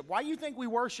worship. Why do you think we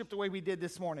worship the way we did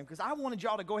this morning? Because I wanted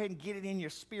y'all to go ahead and get it in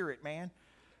your spirit, man.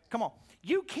 Come on.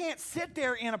 You can't sit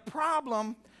there in a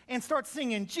problem and start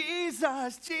singing,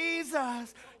 Jesus,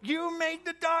 Jesus, you made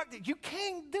the dark. You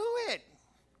can't do it.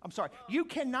 I'm sorry, you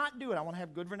cannot do it. I want to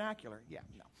have good vernacular. Yeah,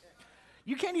 no.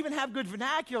 You can't even have good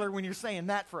vernacular when you're saying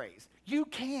that phrase. You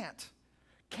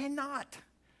cannot.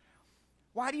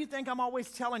 Why do you think I'm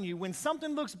always telling you, when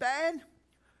something looks bad,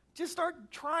 just start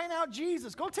trying out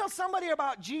Jesus. Go tell somebody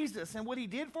about Jesus and what he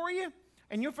did for you,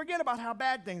 and you'll forget about how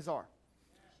bad things are.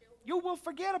 You will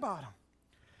forget about them.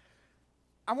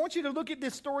 I want you to look at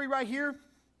this story right here,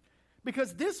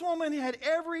 because this woman had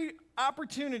every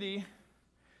opportunity.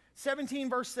 17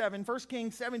 verse 7, 1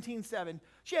 Kings 17:7.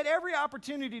 She had every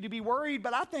opportunity to be worried,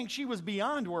 but I think she was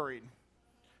beyond worried.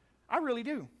 I really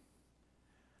do.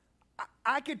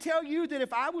 I could tell you that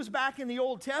if I was back in the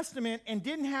Old Testament and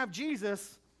didn't have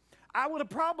Jesus, I would have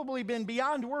probably been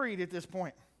beyond worried at this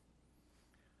point.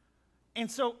 And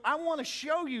so I want to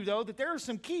show you, though, that there are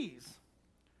some keys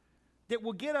that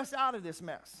will get us out of this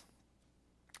mess.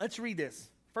 Let's read this.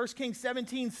 1 Kings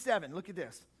 17:7. Look at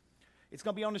this. It's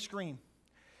going to be on the screen.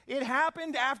 It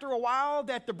happened after a while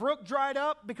that the brook dried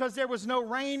up because there was no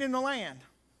rain in the land.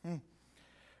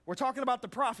 We're talking about the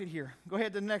prophet here. Go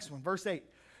ahead to the next one, verse 8.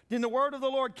 Then the word of the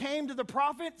Lord came to the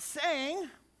prophet, saying,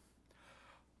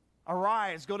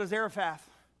 arise, go to Zarephath,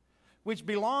 which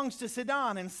belongs to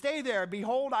Sidon, and stay there.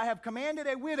 Behold, I have commanded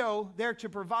a widow there to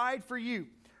provide for you.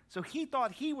 So he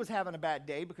thought he was having a bad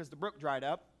day because the brook dried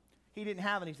up. He didn't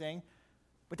have anything.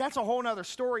 But that's a whole other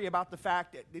story about the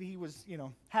fact that he was,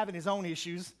 having his own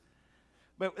issues.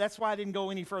 But that's why I didn't go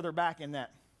any further back in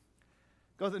that.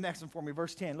 Go to the next one for me,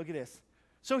 verse 10. Look at this.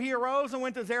 So he arose and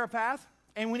went to Zarephath,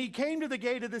 and when he came to the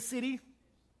gate of the city,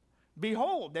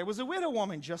 behold, there was a widow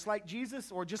woman, just like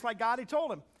Jesus, or just like God had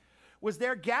told him, was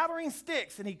there gathering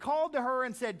sticks. And he called to her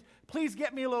and said, please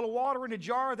get me a little water in a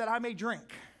jar that I may drink.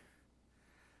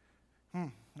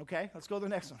 Okay, let's go to the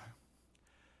next one.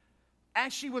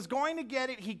 As she was going to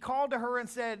get it, he called to her and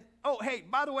said, oh, hey,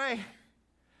 by the way,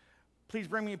 please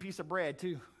bring me a piece of bread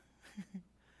too.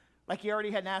 Like he already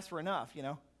hadn't asked for enough,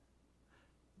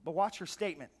 But watch her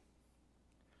statement.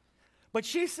 But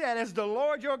she said, as the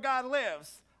Lord your God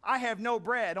lives, I have no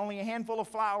bread, only a handful of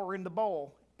flour in the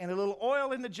bowl and a little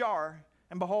oil in the jar.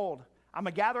 And behold, I'm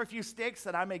going to gather a few sticks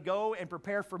that I may go and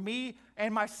prepare for me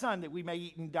and my son that we may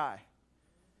eat and die.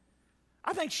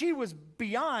 I think she was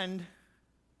beyond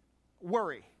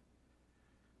worry.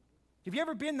 Have you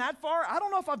ever been that far? I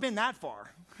don't know if I've been that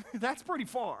far. That's pretty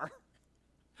far.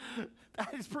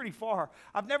 That is pretty far.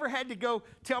 I've never had to go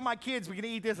tell my kids we're going to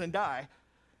eat this and die.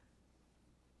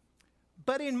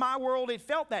 But in my world, it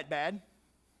felt that bad.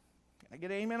 Can I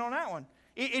get an amen on that one?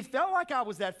 It felt like I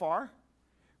was that far,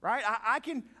 right? I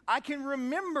can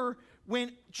remember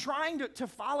when trying to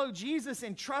follow Jesus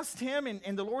and trust him,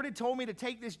 and the Lord had told me to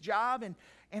take this job,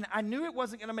 and I knew it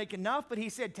wasn't going to make enough, but he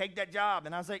said, take that job.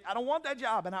 And I was like, I don't want that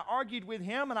job. And I argued with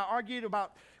him, and I argued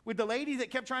with the lady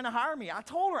that kept trying to hire me. I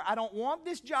told her, I don't want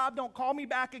this job. Don't call me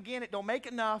back again. It don't make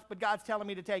enough, but God's telling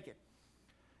me to take it.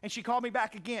 And she called me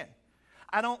back again.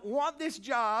 I don't want this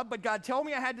job, but God told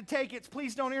me I had to take it.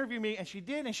 Please don't interview me. And she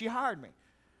did, and she hired me.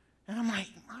 And I'm like,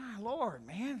 my Lord,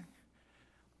 man.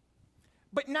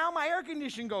 But now my air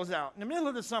conditioning goes out in the middle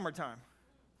of the summertime.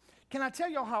 Can I tell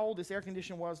y'all how old this air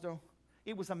conditioner was, though?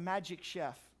 It was a Magic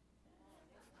Chef.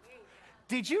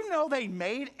 Did you know they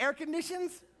made air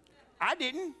conditions? I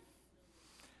didn't.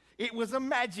 It was a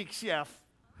Magic Chef.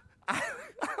 I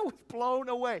was blown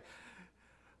away.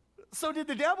 So did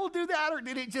the devil do that, or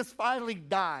did it just finally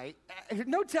die?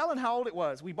 No telling how old it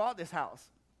was. We bought this house.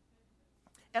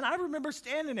 And I remember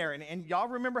standing there, and y'all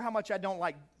remember how much I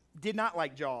did not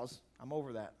like Jaws. I'm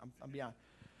over that. I'm beyond.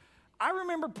 I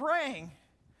remember praying,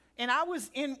 and I was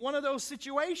in one of those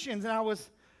situations, and I was,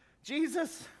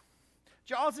 Jesus,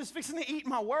 Jaws is fixing to eat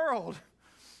my world.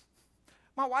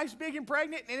 My wife's big and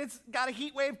pregnant, and it's got a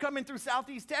heat wave coming through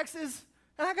southeast Texas,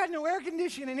 and I got no air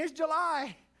conditioning, and it's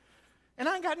July, and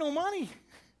I ain't got no money.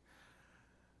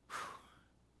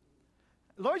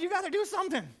 Lord, you got to do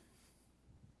something.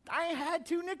 I ain't had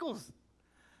 2 nickels.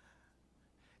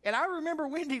 And I remember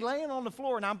Wendy laying on the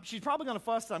floor, and she's probably going to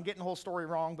fuss that I'm getting the whole story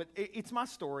wrong, but it's my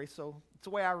story, so it's the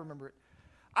way I remember it.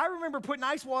 I remember putting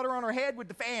ice water on her head with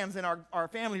the fans in our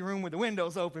family room with the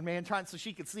windows open, man, trying so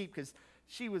she could sleep because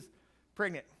she was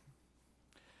pregnant.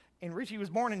 And Richie was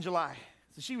born in July,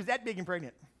 so she was that big and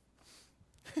pregnant.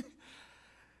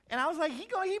 And I was like, he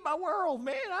going to eat my world,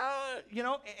 man.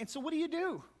 And so what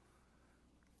do?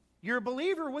 You're a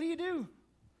believer, what do?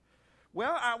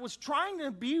 Well, I was trying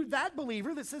to be that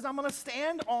believer that says I'm going to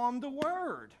stand on the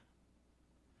word.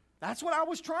 That's what I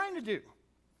was trying to do.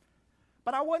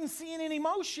 But I wasn't seeing any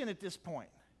motion at this point.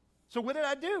 So what did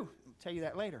I do? I'll tell you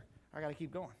that later. I got to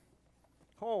keep going.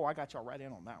 Oh, I got y'all right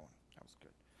in on that one. That was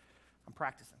good. I'm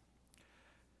practicing.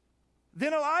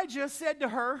 Then Elijah said to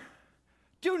her,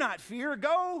 do not fear.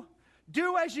 Go,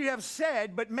 do as you have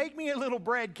said, but make me a little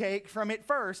bread cake from it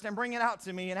first and bring it out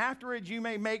to me, and afterwards you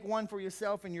may make one for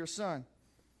yourself and your son.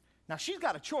 Now, she's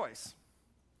got a choice.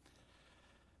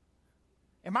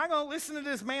 Am I going to listen to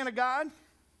this man of God?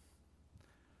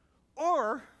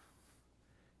 Or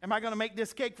am I going to make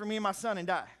this cake for me and my son and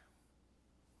die?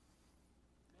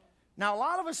 Now, a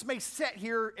lot of us may sit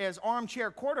here as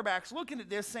armchair quarterbacks looking at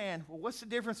this saying, well, what's the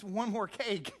difference with one more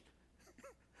cake?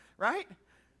 Right?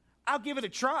 I'll give it a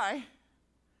try.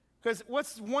 Because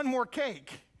what's one more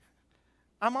cake?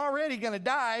 I'm already going to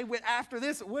die after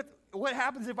this. What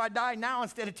happens if I die now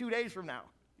instead of 2 days from now?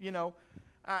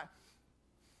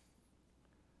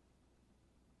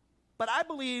 But I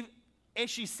believe,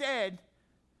 as she said,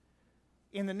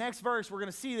 in the next verse, we're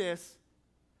going to see this.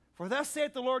 For thus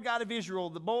saith the Lord God of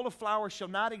Israel, the bowl of flour shall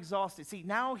not exhaust it. See,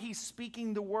 now he's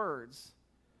speaking the words,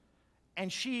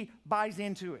 and she buys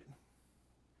into it.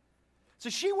 So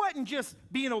she wasn't just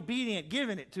being obedient,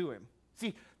 giving it to him.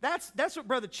 See, that's what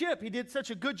Brother Chip, he did such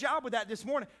a good job with that this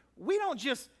morning. We don't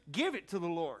just give it to the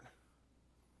Lord.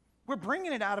 We're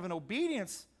bringing it out of an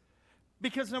obedience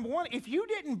because, number one, if you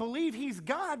didn't believe he's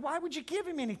God, why would you give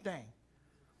him anything?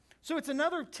 So it's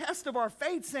another test of our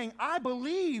faith saying, I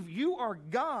believe you are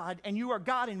God and you are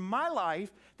God in my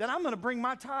life, that I'm going to bring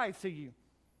my tithe to you.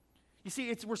 You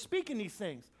see, we're speaking these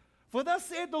things. For thus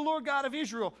saith the Lord God of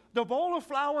Israel, the bowl of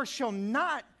flour shall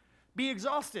not be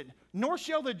exhausted, nor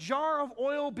shall the jar of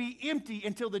oil be empty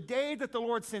until the day that the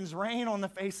Lord sends rain on the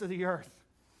face of the earth.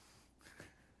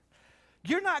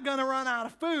 You're not going to run out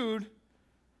of food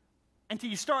until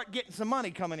you start getting some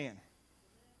money coming in.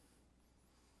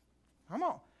 Come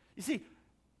on. You see,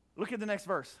 look at the next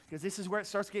verse, because this is where it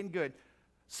starts getting good.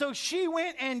 So she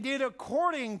went and did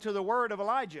according to the word of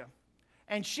Elijah.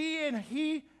 And she and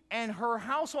he and her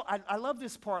household, I love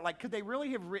this part. Like, could they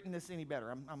really have written this any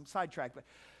better? I'm sidetracked, but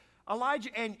Elijah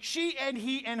and she and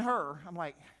he and her. I'm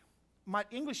like, my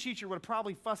English teacher would have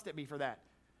probably fussed at me for that.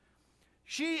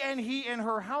 She and he and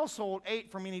her household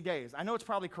ate for many days. I know it's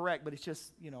probably correct, but it's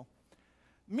just,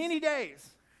 many days.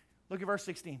 Look at verse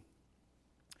 16.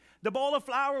 The bowl of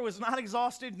flour was not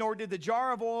exhausted, nor did the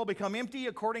jar of oil become empty,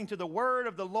 according to the word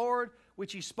of the Lord,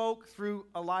 which he spoke through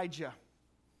Elijah.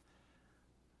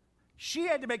 She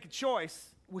had to make a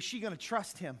choice. Was she going to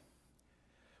trust him?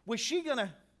 Was she going to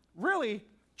really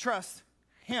trust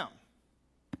him?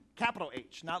 Capital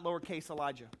H, not lowercase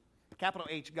Elijah. Capital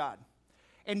H, God.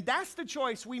 And that's the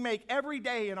choice we make every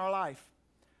day in our life.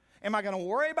 Am I going to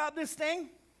worry about this thing?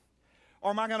 Or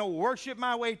am I going to worship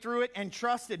my way through it and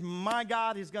trust that my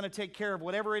God is going to take care of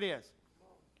whatever it is?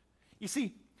 You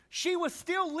see, she was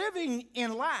still living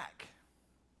in lack.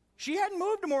 She hadn't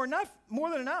moved more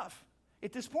than enough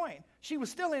at this point. She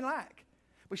was still in lack.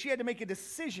 But she had to make a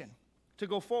decision to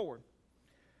go forward.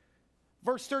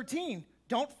 Verse 13,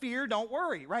 don't fear, don't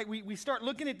worry, right? We start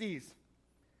looking at these.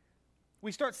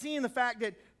 We start seeing the fact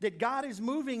that God is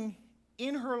moving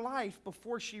in her life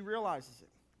before she realizes it.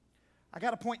 I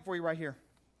got a point for you right here.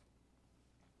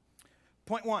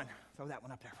 Point one. Throw that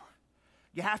one up there.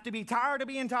 You have to be tired of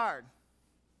being tired.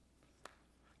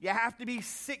 You have to be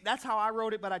sick. That's how I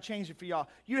wrote it, but I changed it for y'all.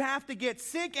 You have to get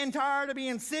sick and tired of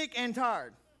being sick and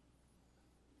tired.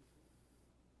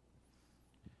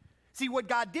 See, what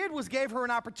God did was gave her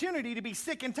an opportunity to be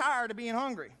sick and tired of being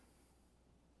hungry.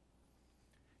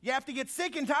 You have to get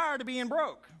sick and tired of being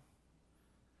broke.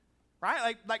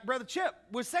 Right? Like Brother Chip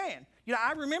was saying.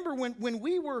 I remember when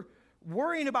we were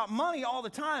worrying about money all the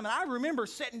time, and I remember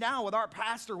sitting down with our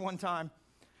pastor one time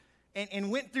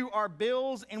and went through our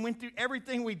bills and went through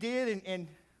everything we did, and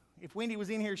if Wendy was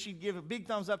in here, she'd give a big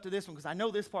thumbs up to this one because I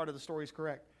know this part of the story is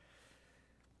correct.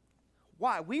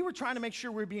 Why? We were trying to make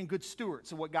sure we were being good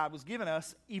stewards of what God was giving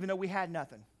us, even though we had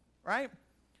nothing, right?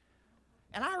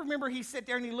 And I remember he sat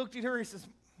there and he looked at her and he says,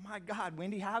 my God,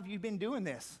 Wendy, how have you been doing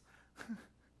this?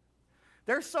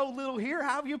 There's so little here.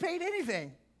 How have you paid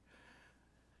anything?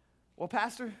 Well,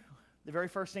 Pastor, the very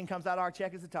first thing comes out of our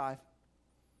check is the tithe.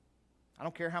 I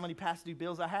don't care how many past due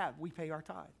bills I have. We pay our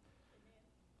tithe.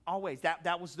 Always.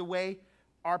 That was the way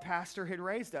our pastor had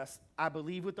raised us. I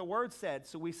believe what the word said.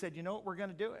 So we said, you know what? We're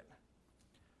going to do it.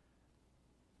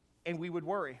 And we would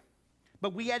worry.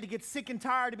 But we had to get sick and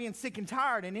tired of being sick and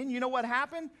tired. And then you know what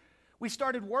happened? We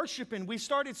started worshiping. We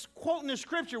started quoting the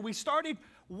scripture. We started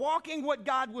walking what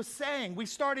God was saying. We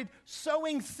started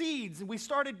sowing seeds. And we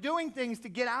started doing things to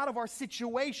get out of our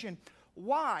situation.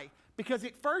 Why? Because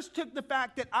it first took the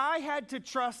fact that I had to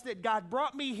trust that God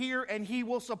brought me here and he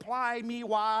will supply me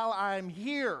while I'm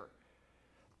here.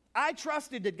 I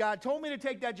trusted that God told me to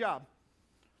take that job.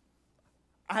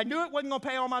 I knew it wasn't going to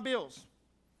pay all my bills.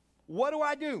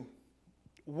 What do?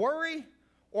 Worry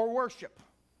or worship?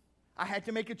 I had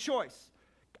to make a choice.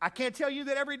 I can't tell you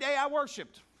that every day I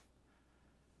worshiped,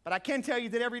 but I can tell you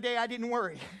that every day I didn't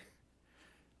worry.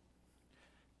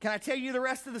 Can I tell you the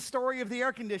rest of the story of the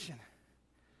air conditioner?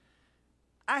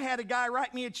 I had a guy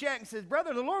write me a check and says,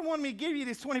 brother, the Lord wanted me to give you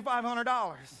this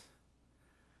 $2,500.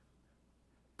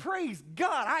 Praise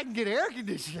God, I can get air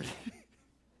conditioning.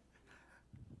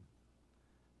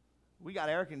 We got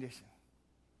air conditioning.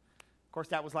 Of course,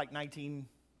 that was like $19.99.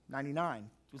 It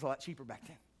was a lot cheaper back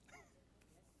then.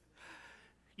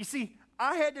 You see,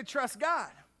 I had to trust God.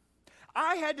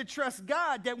 I had to trust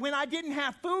God that when I didn't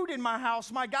have food in my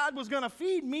house, my God was going to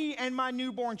feed me and my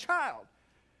newborn child.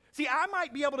 See, I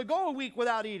might be able to go a week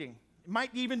without eating. It might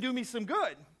even do me some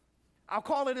good. I'll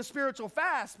call it a spiritual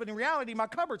fast, but in reality, my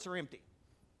cupboards are empty.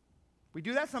 We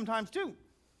do that sometimes too.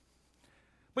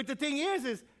 But the thing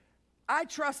is I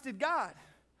trusted God.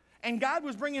 And God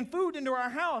was bringing food into our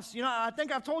house. You know, I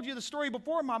think I've told you the story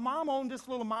before. My mom owned this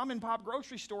little mom and pop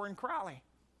grocery store in Crowley.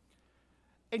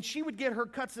 And she would get her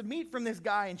cuts of meat from this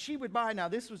guy, and she would buy, now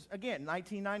this was, again,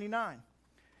 1999.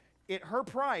 At her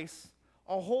price,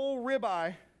 a whole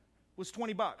ribeye was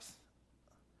 $20.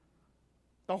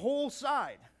 The whole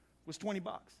side was $20.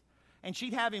 And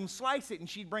she'd have him slice it, and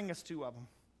she'd bring us 2 of them.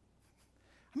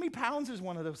 How many pounds is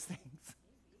one of those things?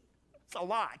 It's a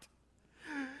lot.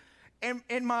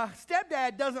 And my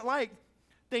stepdad doesn't like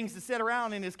things to sit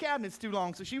around in his cabinets too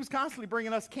long, so she was constantly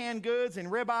bringing us canned goods and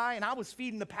ribeye, and I was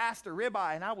feeding the pastor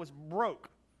ribeye, and I was broke.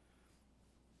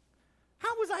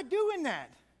 How was I doing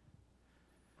that?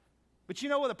 But you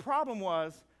know what the problem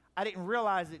was? I didn't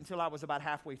realize it until I was about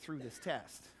halfway through this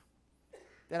test.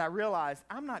 That I realized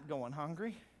I'm not going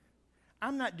hungry.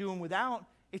 I'm not doing without.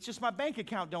 It's just my bank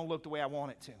account don't look the way I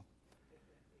want it to.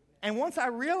 And once I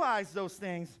realized those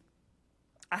things,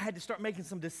 I had to start making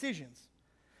some decisions.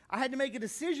 I had to make a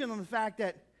decision on the fact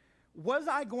that, was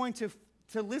I going to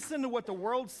listen to what the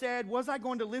world said? Was I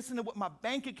going to listen to what my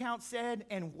bank account said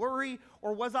and worry?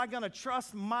 Or was I going to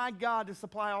trust my God to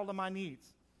supply all of my needs?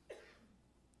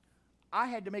 I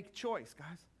had to make a choice,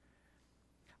 guys.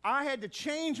 I had to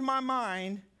change my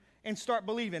mind and start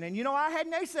believing. And you know, I had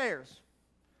naysayers.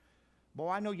 Boy,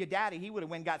 I know your daddy, he would have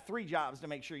went and got 3 jobs to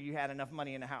make sure you had enough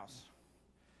money in the house.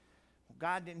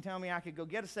 God didn't tell me I could go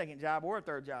get a 2nd job or a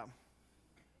 3rd job.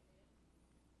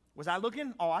 Was I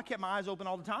looking? Oh, I kept my eyes open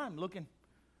all the time, looking.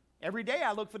 Every day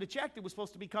I looked for the check that was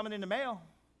supposed to be coming in the mail.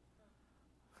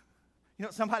 You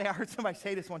know, I heard somebody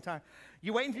say this one time.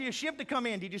 You waiting for your ship to come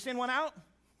in. Did you send one out?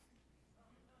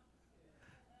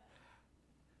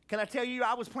 Can I tell you,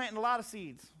 I was planting a lot of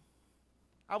seeds.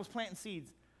 I was planting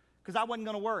seeds because I wasn't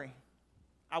going to worry.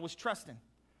 I was trusting.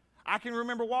 I can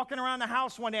remember walking around the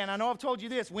house one day, and I know I've told you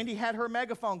this. Wendy had her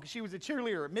megaphone because she was a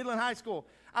cheerleader at Midland High School.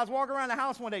 I was walking around the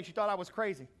house one day. She thought I was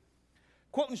crazy.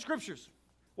 Quoting scriptures.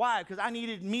 Why? Because I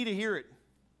needed me to hear it.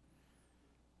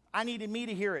 I needed me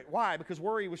to hear it. Why? Because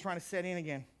worry was trying to set in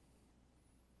again.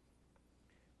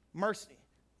 Mercy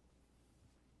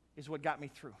is what got me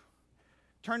through.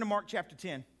 Turn to Mark chapter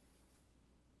 10.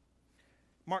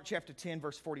 Mark chapter 10,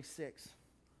 verse 46.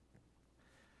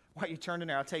 While you're turning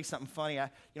there, I'll tell you something funny.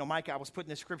 Mike, I was putting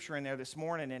this scripture in there this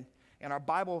morning, and our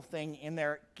Bible thing in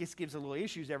there just gives a little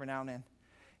issues every now and then.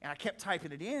 And I kept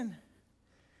typing it in,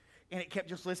 and it kept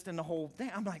just listing the whole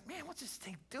thing. I'm like, man, what's this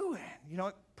thing doing? You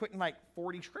know, putting like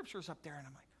 40 scriptures up there, and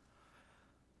I'm like.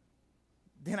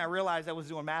 Then I realized I was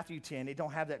doing Matthew 10. It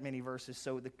don't have that many verses,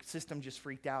 so the system just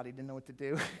freaked out. It didn't know what to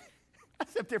do. I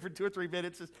sat there for 2 or 3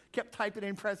 minutes, just kept typing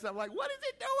in, pressing. I'm like, what is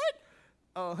it doing?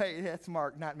 Oh, hey, that's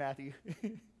Mark, not Matthew.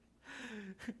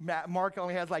 Mark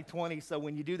only has like 20, so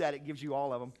when you do that, it gives you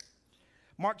all of them.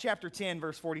 Mark chapter 10,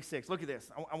 verse 46. Look at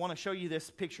this. I want to show you this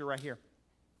picture right here.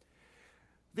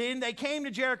 Then they came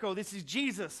to Jericho. This is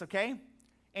Jesus, okay?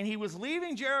 And he was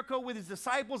leaving Jericho with his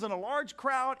disciples and a large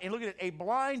crowd. And look at it, a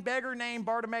blind beggar named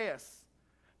Bartimaeus,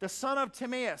 the son of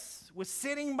Timaeus, was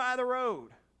sitting by the road.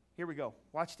 Here we go.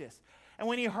 Watch this. And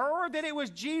when he heard that it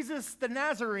was Jesus the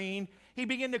Nazarene, he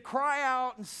began to cry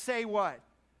out and say what?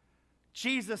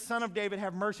 Jesus, son of David,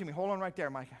 have mercy on me. Hold on right there,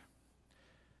 Micah.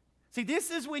 See, this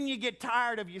is when you get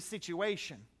tired of your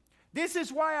situation. This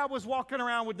is why I was walking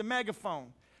around with the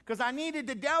megaphone, because I needed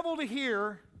the devil to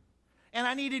hear, and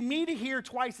I needed me to hear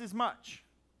twice as much.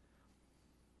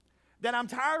 That I'm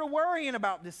tired of worrying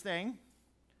about this thing.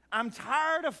 I'm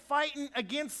tired of fighting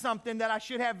against something that I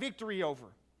should have victory over.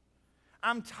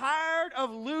 I'm tired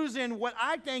of losing what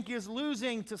I think is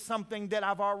losing to something that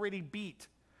I've already beat.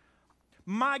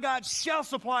 My God shall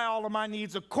supply all of my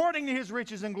needs according to his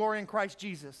riches and glory in Christ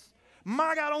Jesus.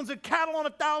 My God owns a cattle on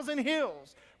 1,000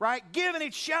 hills, right? Given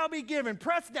it shall be given,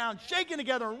 pressed down, shaken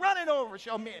together, and running over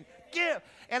shall men give.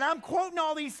 And I'm quoting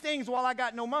all these things while I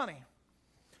got no money.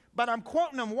 But I'm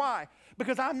quoting them, why?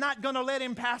 Because I'm not going to let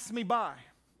him pass me by.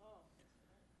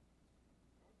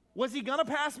 Was he going to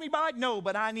pass me by? No,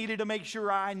 but I needed to make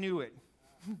sure I knew it.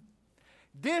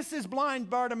 This is blind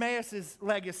Bartimaeus'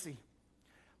 legacy.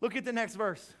 Look at the next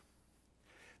verse.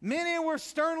 Many were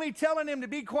sternly telling him to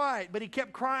be quiet, but he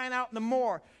kept crying out the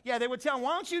more. Yeah, they would tell him,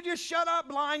 why don't you just shut up,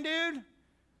 blind dude? Yeah.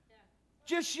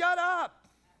 Just shut up.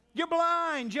 You're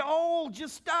blind. You're old.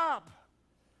 Just stop.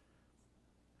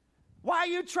 Why are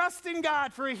you trusting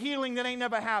God for a healing that ain't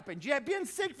never happened? You have been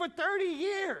sick for 30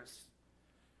 years.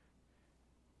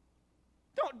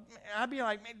 I'd be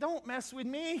like, man, don't mess with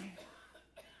me.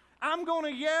 I'm going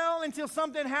to yell until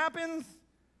something happens.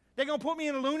 They're going to put me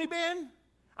in a loony bin.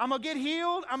 I'm going to get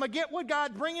healed. I'm going to get what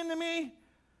God's bringing to me.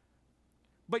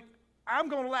 But I'm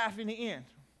going to laugh in the end.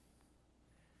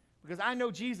 because I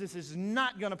know Jesus is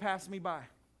not going to pass me by.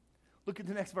 Look at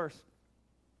the next verse.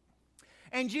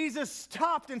 And Jesus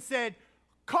stopped and said,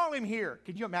 call him here.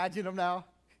 Can you imagine him now?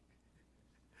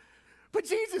 But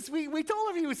Jesus, we told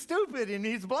him he was stupid and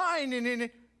he's blind and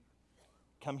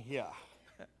come here.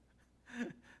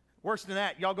 Worse than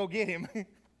that, y'all go get him.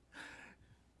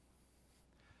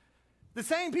 The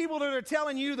same people that are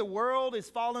telling you the world is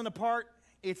falling apart,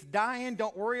 it's dying,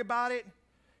 don't worry about it,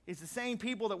 it's the same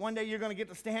people that one day you're going to get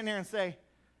to stand there and say,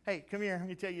 hey, come here, let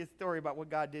me tell you a story about what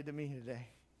God did to me today.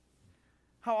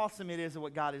 How awesome it is of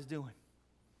what God is doing.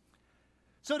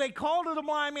 So they called to the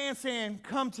blind man saying,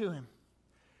 come to him.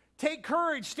 Take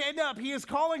courage, stand up, he is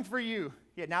calling for you.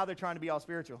 Yeah, now they're trying to be all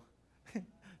spiritual.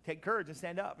 Take courage and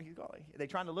stand up. He's calling. They're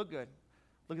trying to look good.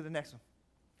 Look at the next one.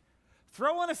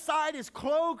 Throwing aside his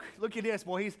cloak, look at this,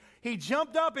 boy. He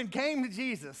jumped up and came to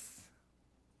Jesus.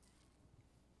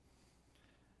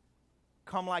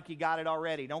 Come like you got it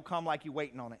already. Don't come like you're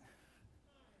waiting on it.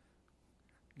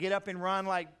 Get up and run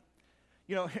like,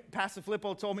 Pastor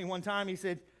Flippo told me one time, he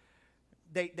said,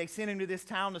 they sent him to this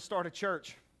town to start a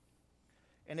church.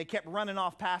 And they kept running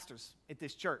off pastors at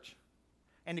this church.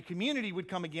 And the community would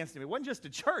come against him. It wasn't just the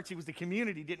church, it was the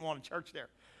community didn't want a church there.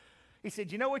 He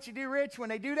said, you know what you do, Rich, when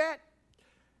they do that?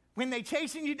 When they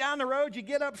chasing you down the road, you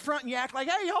get up front and you act like,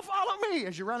 hey, y'all follow me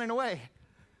as you're running away.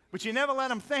 But you never let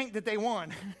them think that they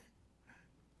won.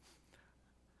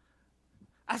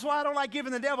 That's why I don't like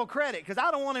giving the devil credit, because I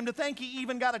don't want him to think he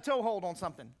even got a toehold on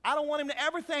something. I don't want him to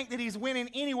ever think that he's winning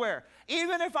anywhere.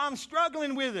 Even if I'm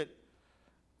struggling with it,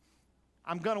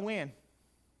 I'm going to win.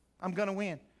 I'm going to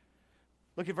win.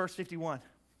 Look at verse 51.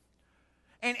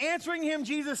 And answering him,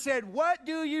 Jesus said, what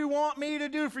do you want me to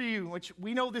do for you? Which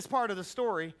we know this part of the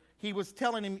story. He was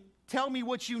telling him, tell me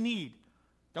what you need.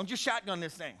 Don't just shotgun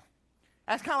this thing.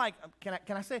 That's kind of like,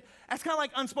 can I say, that's kind of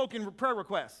like unspoken prayer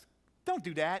requests. Don't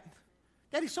do that.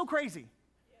 That is so crazy.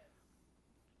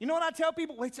 You know what I tell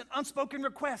people? Well, it's an unspoken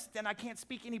request, and I can't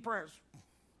speak any prayers.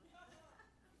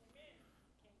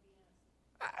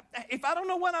 If I don't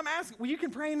know what I'm asking, well, you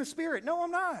can pray in the Spirit. No,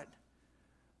 I'm not.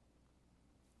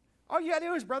 All you got to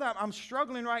do is, brother, I'm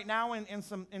struggling right now in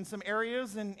some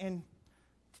areas, and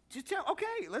just tell,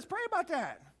 okay, let's pray about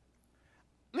that.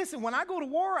 Listen, when I go to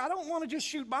war, I don't want to just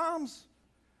shoot bombs,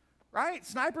 right?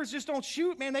 Snipers just don't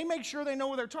shoot, man. They make sure they know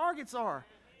where their targets are.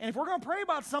 And if we're going to pray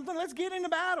about something, let's get into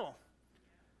battle.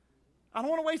 I don't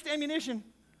want to waste ammunition.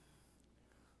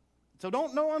 So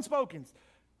don't know unspokens.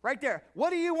 Right there.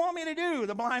 What do you want me to do?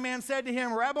 The blind man said to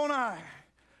him, Rabboni,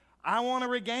 I want to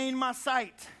regain my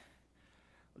sight.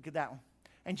 Look at that one.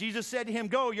 And Jesus said to him,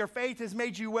 go, your faith has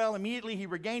made you well. Immediately he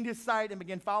regained his sight and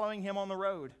began following him on the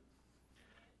road.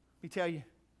 Let me tell you,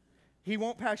 he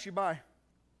won't pass you by.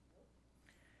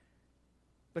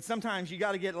 But sometimes you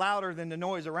got to get louder than the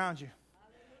noise around you.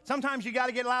 Sometimes you got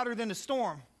to get louder than the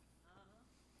storm.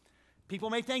 People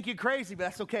may think you're crazy, but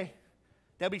that's okay.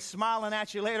 They'll be smiling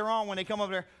at you later on when they come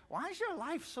over there. Why is your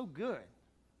life so good?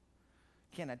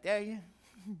 Can I tell you?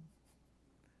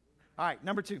 All right,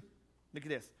 number 2. Look at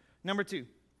this. Number 2.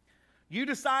 You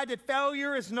decide that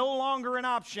failure is no longer an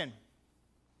option.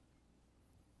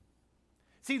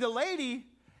 See, the lady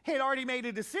had already made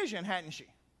a decision, hadn't she?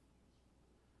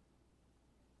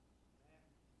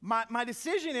 My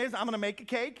decision is I'm going to make a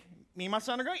cake. Me and my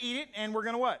son are going to eat it, and we're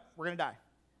going to what? We're going to die.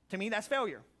 To me, that's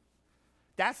failure.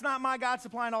 That's not my God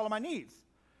supplying all of my needs.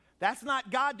 That's not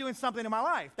God doing something in my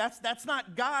life. That's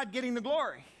not God getting the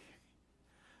glory.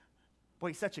 Boy,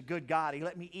 he's such a good God. He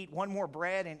let me eat one more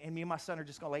bread, and me and my son are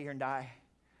just going to lay here and die.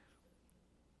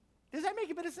 Does that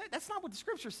make a bit of sense? That's not what the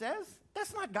Scripture says.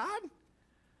 That's not God.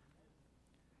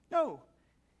 No.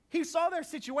 He saw their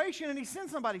situation, and he sent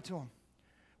somebody to them.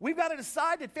 We've got to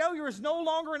decide that failure is no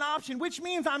longer an option, which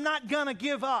means I'm not going to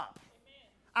give up.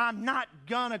 Amen. I'm not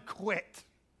going to quit.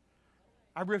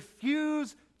 I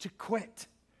refuse to quit.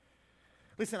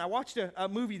 Listen, I watched a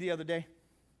movie the other day.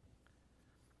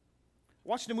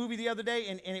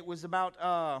 And it was about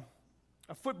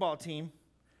a football team,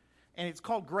 and it's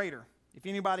called Greater. If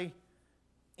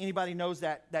anybody knows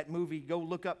that movie, go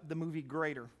look up the movie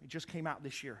Greater. It just came out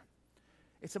this year.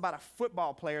 It's about a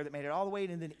football player that made it all the way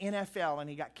into the NFL, and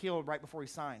he got killed right before he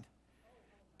signed.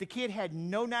 The kid had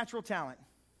no natural talent.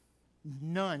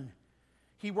 None.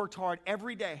 He worked hard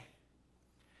every day.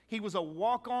 He was a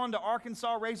walk-on to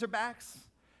Arkansas Razorbacks,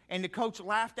 and the coach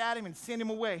laughed at him and sent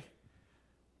him away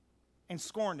and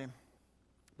scorned him.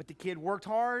 But the kid worked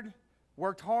hard.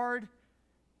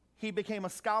 He became a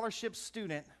scholarship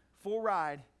student, full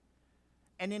ride,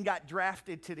 and then got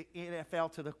drafted to the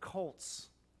NFL, to the Colts.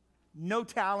 No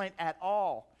talent at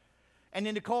all. And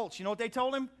then the Colts, you know what they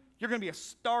told him? You're going to be a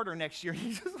starter next year.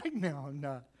 He's just like, no, I'm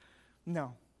not.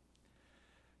 No.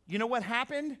 You know what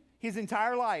happened? His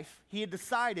entire life, he had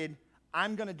decided,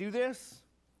 I'm going to do this,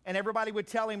 and everybody would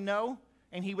tell him no,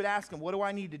 and he would ask them, what do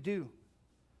I need to do?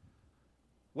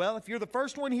 Well, if you're the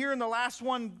first one here and the last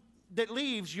one that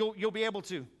leaves, you'll be able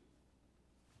to.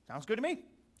 Sounds good to me.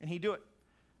 And he'd do it.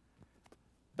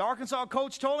 The Arkansas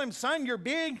coach told him, son, you're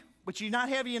big, but you're not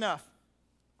heavy enough.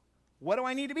 What do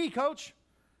I need to be, coach?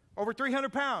 Over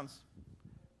 300 pounds.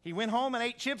 He went home and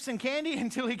ate chips and candy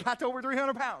until he got to over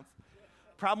 300 pounds.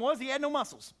 Problem was, he had no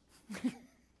muscles.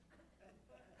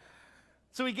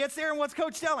 So he gets there, and what's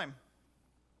coach tell him?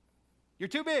 You're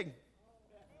too big.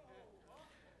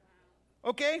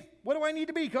 Okay, what do I need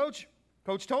to be, coach?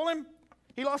 Coach told him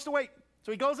he lost the weight.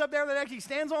 So he goes up there, that actually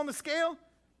stands on the scale.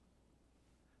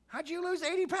 How'd you lose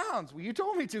 80 pounds? Well, you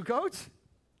told me to, coach.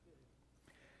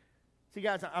 See,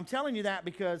 guys, I'm telling you that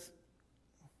because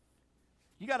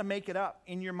you got to make it up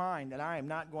in your mind that I am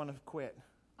not going to quit.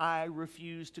 I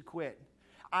refuse to quit.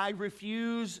 I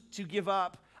refuse to give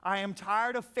up. I am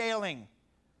tired of failing.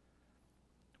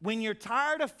 When you're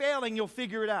tired of failing, you'll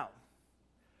figure it out.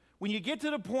 When you get to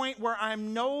the point where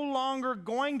I'm no longer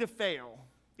going to fail,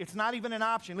 it's not even an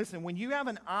option. Listen, when you have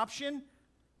an option,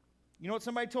 you know what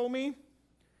somebody told me?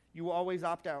 You will always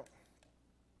opt out.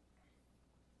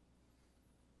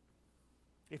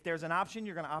 If there's an option,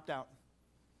 you're going to opt out.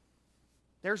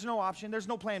 There's no option. There's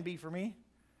no plan B for me.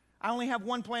 I only have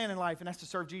one plan in life, and that's to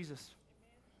serve Jesus.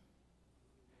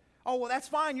 Oh, well, that's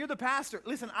fine. You're the pastor.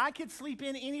 Listen, I could sleep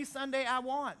in any Sunday I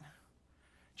want,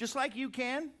 just like you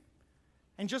can.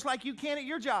 And just like you can at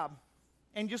your job.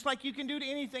 And just like you can do to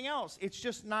anything else. It's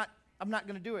just not, I'm not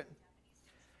going to do it.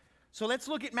 So let's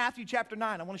look at Matthew chapter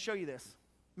 9. I want to show you this.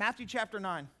 Matthew chapter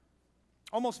 9.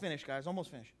 Almost finished, guys.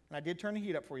 Almost finished. And I did turn the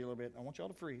heat up for you a little bit. I want y'all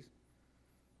to freeze. It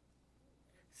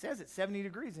says it's 70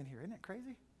 degrees in here. Isn't that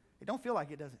crazy? It don't feel like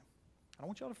it, does it? I don't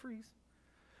want y'all to freeze.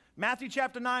 Matthew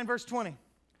chapter 9, verse 20.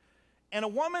 And a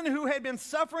woman who had been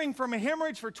suffering from a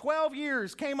hemorrhage for 12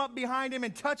 years came up behind him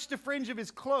and touched the fringe of his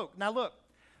cloak. Now look.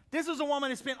 This is a woman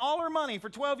who spent all her money for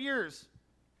 12 years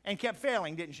and kept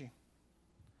failing, didn't she?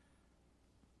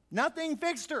 Nothing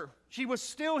fixed her. She was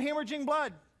still hemorrhaging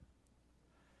blood.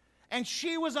 And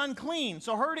she was unclean.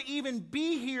 So her to even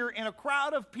be here in a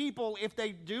crowd of people, if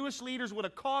the Jewish leaders would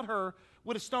have caught her,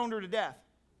 would have stoned her to death.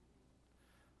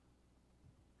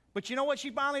 But you know what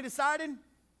she finally decided?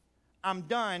 I'm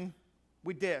done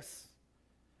with this.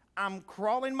 I'm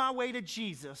crawling my way to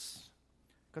Jesus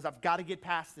because I've got to get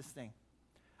past this thing.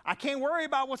 I can't worry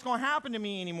about what's going to happen to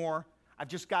me anymore. I've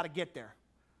just got to get there.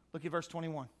 Look at verse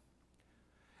 21.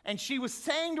 And she was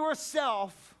saying to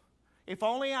herself, if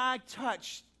only I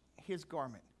touched his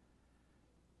garment.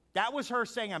 That was her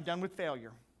saying, I'm done with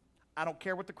failure. I don't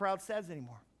care what the crowd says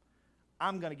anymore.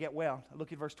 I'm going to get well.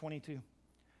 Look at verse 22.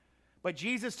 But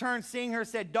Jesus turned, seeing her,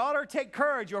 said, daughter, take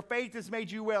courage. Your faith has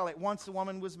made you well. At once the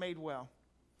woman was made well.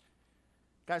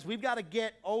 Guys, we've got to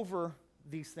get over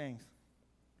these things.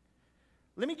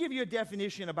 Let me give you a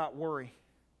definition about worry.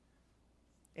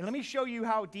 And let me show you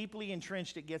how deeply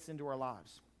entrenched it gets into our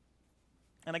lives.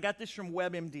 And I got this from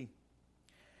WebMD.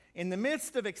 In the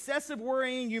midst of excessive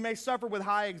worrying, you may suffer with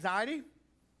high anxiety,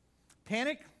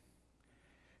 panic.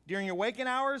 During your waking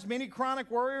hours, many chronic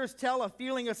worriers tell of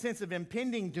feeling a sense of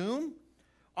impending doom,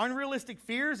 unrealistic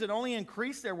fears that only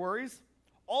increase their worries,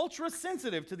 ultra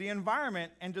sensitive to the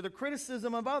environment and to the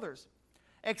criticism of others.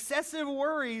 Excessive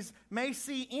worries may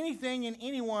see anything and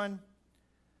anyone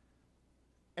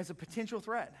as a potential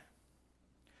threat.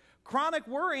 Chronic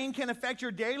worrying can affect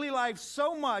your daily life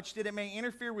so much that it may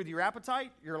interfere with your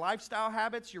appetite, your lifestyle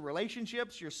habits, your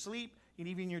relationships, your sleep, and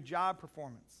even your job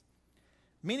performance.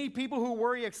 Many people who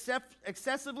worry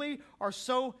excessively are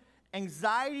so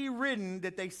anxiety-ridden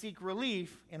that they seek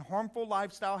relief in harmful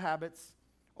lifestyle habits,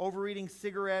 overeating,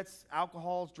 cigarettes,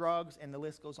 alcohol, drugs, and the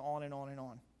list goes on and on and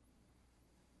on.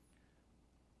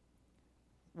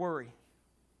 Worry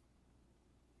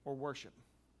or worship.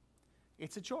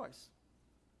 It's a choice.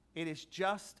 It is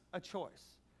just a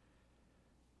choice.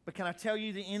 But can I tell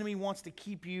you, the enemy wants to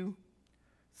keep you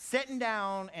sitting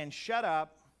down and shut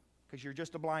up because you're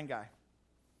just a blind guy.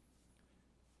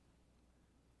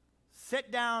 Sit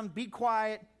down, be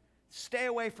quiet, stay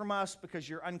away from us because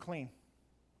you're unclean.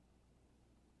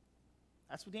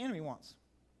 That's what the enemy wants.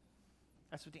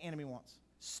 That's what the enemy wants.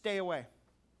 Stay away.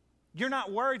 You're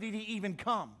not worthy to even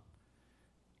come,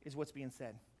 is what's being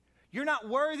said. You're not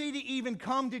worthy to even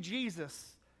come to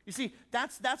Jesus. You see,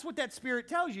 that's what that spirit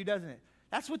tells you, doesn't it?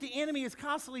 That's what the enemy is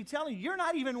constantly telling you. You're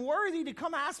not even worthy to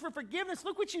come ask for forgiveness.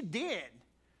 Look what you did.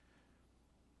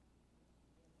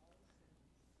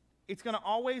 It's going to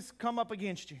always come up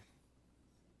against you.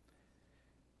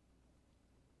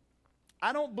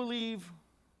 I don't believe,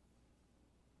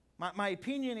 my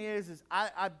opinion is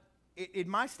in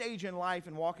my stage in life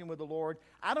and walking with the Lord,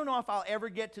 I don't know if I'll ever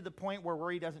get to the point where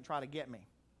worry doesn't try to get me.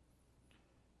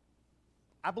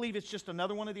 I believe it's just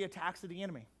another one of the attacks of the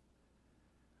enemy.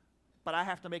 But I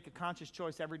have to make a conscious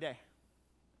choice every day,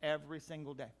 every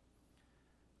single day,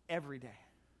 every day,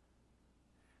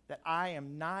 that I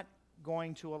am not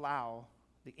going to allow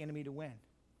the enemy to win.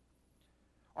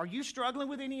 Are you struggling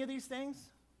with any of these things?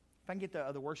 If I can get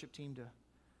the worship team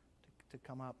to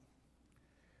come up.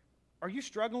 Are you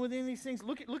struggling with any of these things?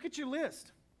 Look at your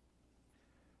list.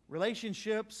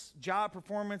 Relationships, job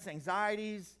performance,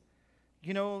 anxieties,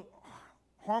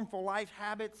 harmful life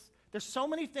habits. There's so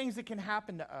many things that can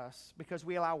happen to us because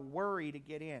we allow worry to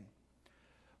get in.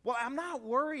 Well, I'm not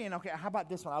worrying. Okay, how about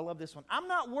this one? I love this one. I'm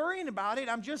not worrying about it.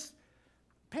 I'm just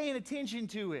paying attention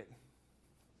to it.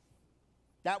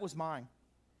 That was mine.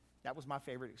 That was my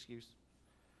favorite excuse.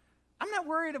 I'm not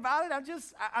worried about it. I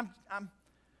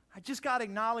just got to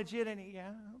acknowledge it, and yeah,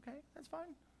 okay, that's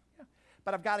fine. Yeah.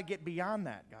 But I've got to get beyond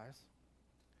that, guys.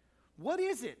 What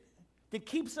is it that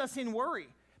keeps us in worry?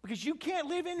 Because you can't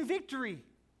live in victory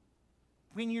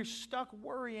when you're stuck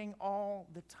worrying all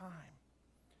the time.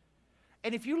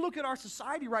 And if you look at our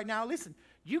society right now, listen,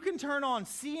 you can turn on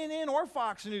CNN or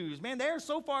Fox News. Man, they're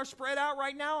so far spread out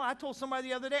right now. I told somebody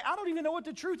the other day, I don't even know what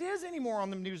the truth is anymore on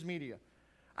the news media.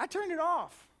 I turned it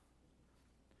off.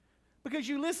 Because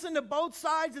you listen to both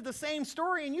sides of the same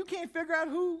story and you can't figure out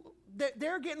who,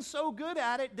 they're getting so good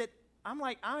at it that I'm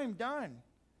like, I am done.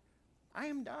 I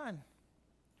am done.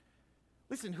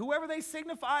 Listen, whoever they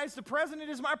signify as the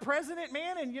president is my president,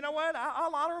 man, and you know what?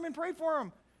 I'll honor him and pray for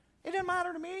him. It doesn't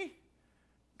matter to me.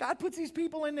 God puts these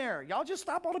people in there. Y'all just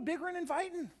stop all the bickering and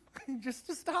fighting.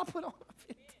 just stop with all of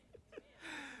it.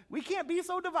 We can't be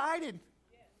so divided.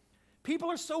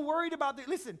 People are so worried about this.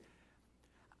 Listen,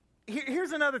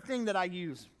 here's another thing that I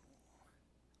use.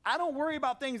 I don't worry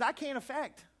about things I can't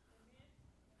affect.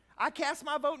 I cast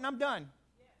my vote and I'm done.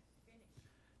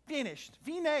 Finished.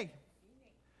 Fine.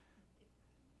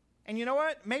 And you know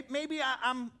what? Maybe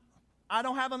I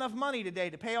don't have enough money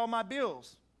today to pay all my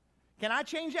bills. Can I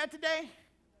change that today?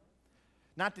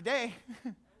 Not today.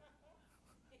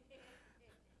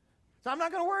 So I'm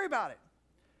not going to worry about it.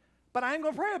 But I ain't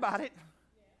going to pray about it.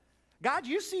 God,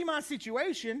 you see my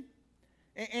situation,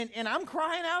 and I'm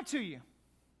crying out to you.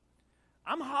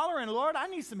 I'm hollering, Lord, I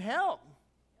need some help.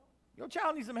 Your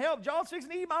child needs some help. Y'all's fixing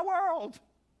to eat my world.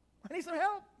 I need some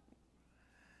help.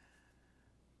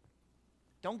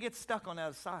 Don't get stuck on the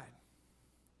other side.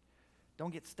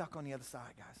 Don't get stuck on the other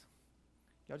side, guys.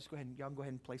 Y'all just go ahead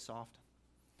and play soft.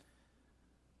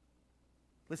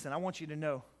 Listen, I want you to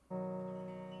know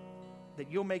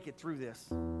that you'll make it through this.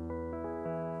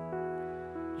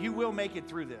 You will make it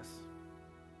through this.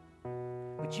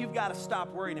 But you've got to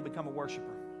stop worrying and become a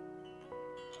worshiper.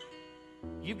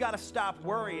 You've got to stop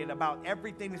worrying about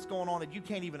everything that's going on that you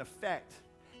can't even affect.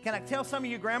 Can I tell some of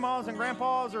you grandmas and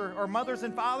grandpas or mothers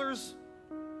and fathers,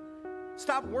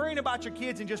 stop worrying about your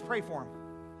kids and just pray for them.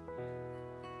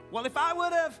 Well, if I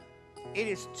would have, it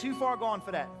is too far gone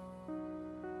for that.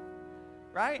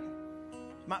 Right?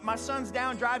 My son's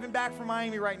down driving back from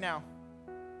Miami right now.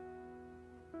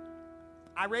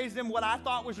 I raised him what I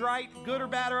thought was right, good or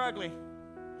bad or ugly.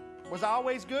 Was I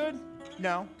always good?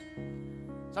 No.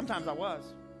 Sometimes I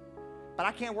was. But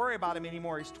I can't worry about him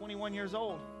anymore. He's 21 years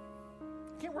old.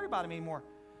 I can't worry about him anymore.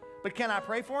 But can I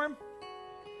pray for him?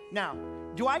 Now,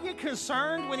 do I get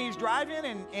concerned when he's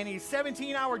driving and he's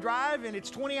 17-hour drive and it's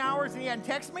 20 hours and he hadn't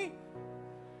texted me?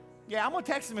 Yeah, I'm going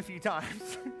to text him a few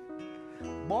times.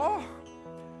 Boy.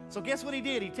 So guess what he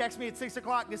did? He texted me at 6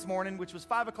 o'clock this morning, which was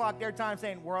 5 o'clock their time,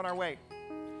 saying we're on our way.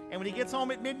 And when he gets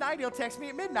home at midnight, he'll text me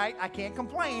at midnight. I can't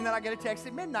complain that I get a text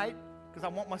at midnight because I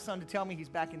want my son to tell me he's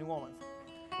back in New Orleans.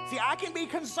 See, I can be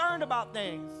concerned about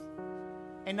things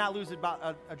and not lose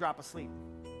about a drop of sleep.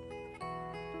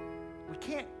 We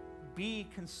can't be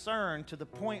concerned to the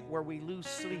point where we lose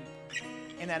sleep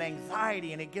and that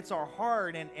anxiety and it gets our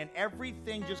heart and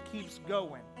everything just keeps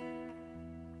going.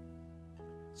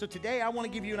 So today I want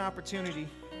to give you an opportunity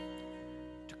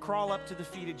to crawl up to the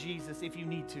feet of Jesus if you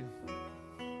need to.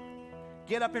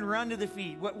 Get up and run to the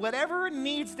feet. Whatever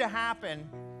needs to happen,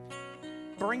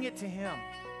 bring it to Him.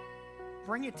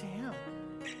 Bring it to Him.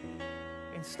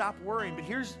 And stop worrying. But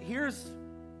here's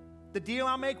the deal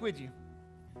I'll make with you.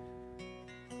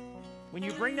 When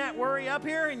you bring that worry up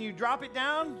here and you drop it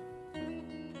down,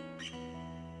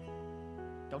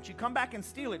 don't you come back and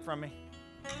steal it from me.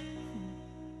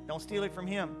 Don't steal it from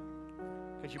Him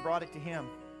because you brought it to Him.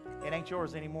 It ain't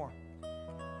yours anymore.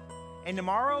 And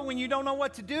tomorrow when you don't know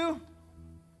what to do,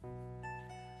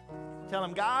 tell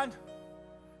Him, God,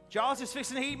 Jaws is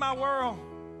fixing to eat my world.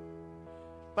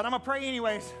 But I'm going to pray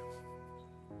anyways.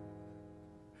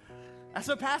 That's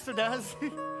what Pastor does.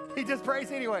 He just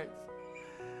prays anyways.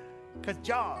 Because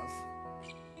Jaws,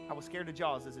 I was scared of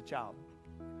Jaws as a child.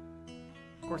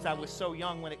 Of course, I was so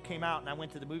young when it came out, and I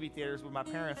went to the movie theaters with my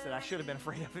parents that I should have been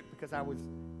afraid of it because I was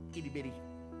itty-bitty.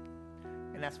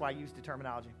 And that's why I used the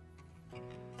terminology.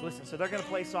 So listen, so they're going to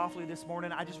play softly this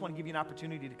morning. I just want to give you an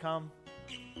opportunity to come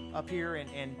up here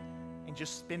and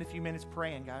just spend a few minutes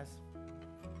praying, guys.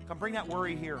 Come bring that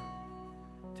worry here.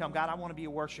 Tell them, God, I want to be a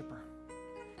worshiper.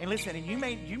 And listen, and you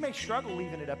may struggle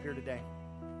leaving it up here today.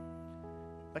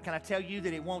 But can I tell you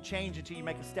that it won't change until you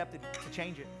make a step to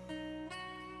change it?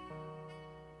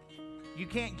 You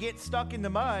can't get stuck in the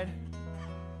mud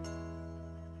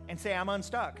and say, I'm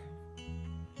unstuck.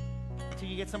 Until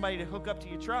you get somebody to hook up to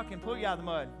your truck and pull you out of the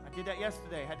mud. I did that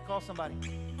yesterday. I had to call somebody.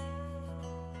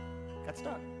 Got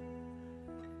stuck.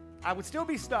 I would still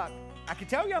be stuck. I could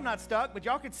tell you I'm not stuck, but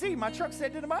y'all could see my truck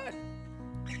set in the mud.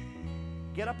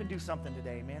 Get up and do something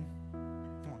today, man.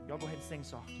 Come on, y'all go ahead and sing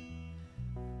soft.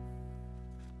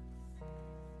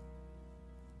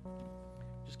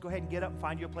 Just go ahead and get up and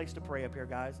find you a place to pray up here,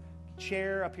 guys.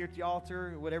 Chair up here at the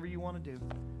altar, whatever you want to do.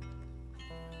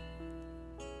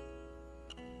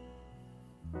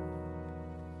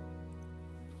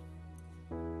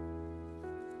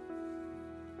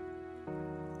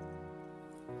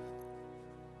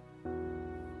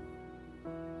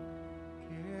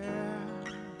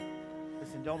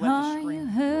 Don't let the scream. Are you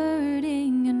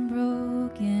hurting and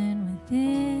broken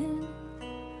within?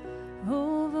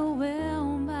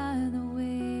 Overwhelmed by the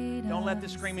weight. Don't let the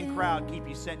screaming crowd keep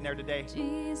you sitting there today.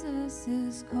 Jesus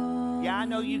is calling. Yeah, I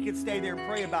know you could stay there and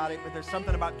pray about it, but there's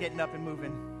something about getting up and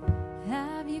moving.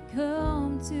 Have you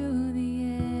come to the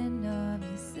end of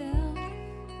yourself?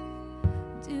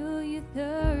 Do you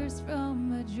thirst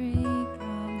from a drink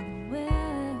from the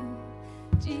well?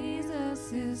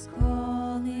 Jesus is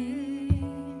calling.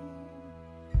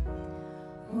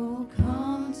 Oh,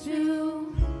 come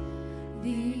to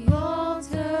the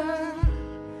altar.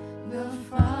 The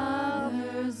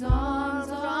Father's arms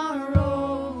are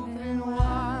open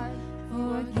wide.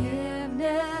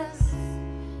 Forgiveness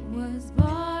was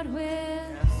bought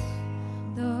with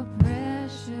the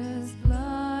precious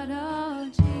blood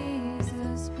of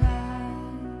Jesus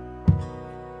Christ.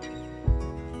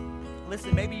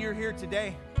 Listen, maybe you're here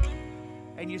today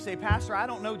and you say, Pastor, I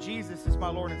don't know Jesus as my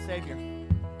Lord and Savior.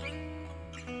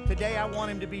 Today, I want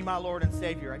him to be my Lord and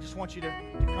Savior. I just want you to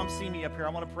come see me up here. I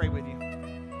want to pray with you.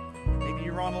 Maybe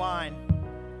you're online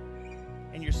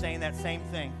and you're saying that same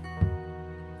thing.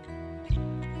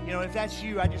 You know, if that's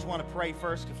you, I just want to pray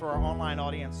first for our online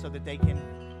audience so that they can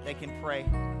pray.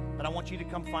 But I want you to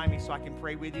come find me so I can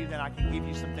pray with you. Then I can give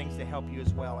you some things to help you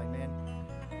as well. Amen.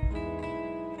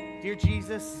 Dear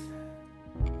Jesus,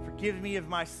 forgive me of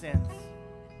my sins.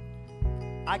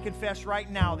 I confess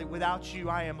right now that without you,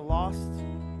 I am lost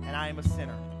and I am a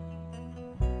sinner.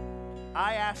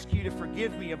 I ask you to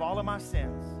forgive me of all of my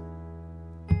sins.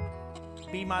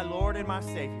 Be my Lord and my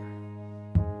Savior.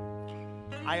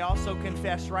 I also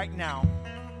confess right now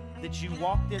that you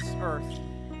walked this earth.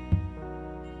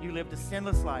 You lived a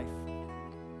sinless life.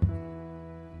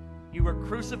 You were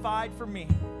crucified for me.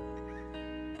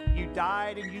 You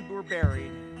died and you were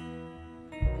buried.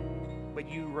 But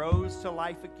you rose to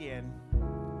life again.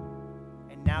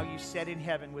 And now you sit in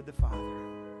heaven with the Father.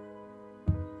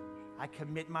 I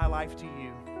commit my life to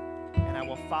you, and I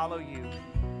will follow you.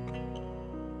 Amen.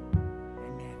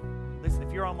 Listen,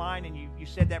 if you're online and you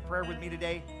said that prayer with me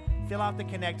today, fill out the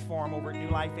Connect form over at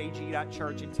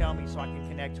newlifeag.church and tell me so I can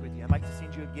connect with you. I'd like to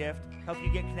send you a gift, help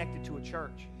you get connected to a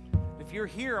church. If you're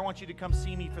here, I want you to come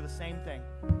see me for the same thing.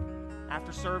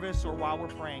 After service or while we're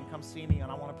praying, come see me,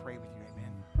 and I want to pray with you.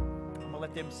 Amen. I'm going to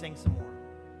let them sing some more.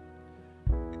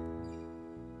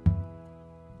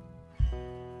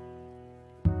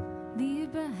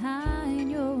 Leave behind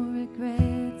your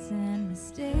regrets and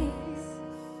mistakes.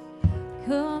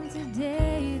 Come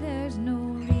today, there's no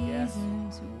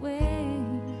reason to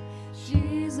wait.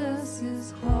 Jesus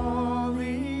is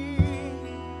calling.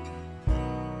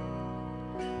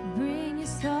 Bring your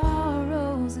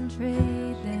sorrows and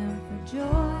trade them for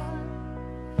joy.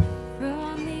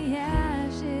 From the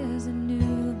ashes, a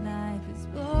new life is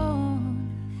born.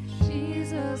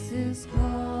 Jesus is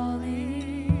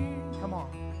calling. Come on.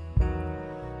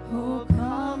 Oh,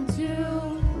 come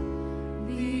to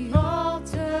the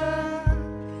altar.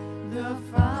 The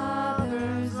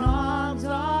Father's arms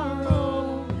are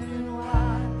open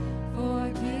wide.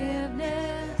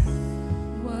 Forgiveness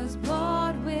was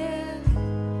bought with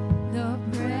the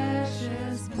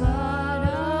precious blood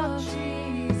of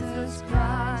Jesus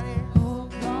Christ. Oh,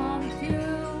 come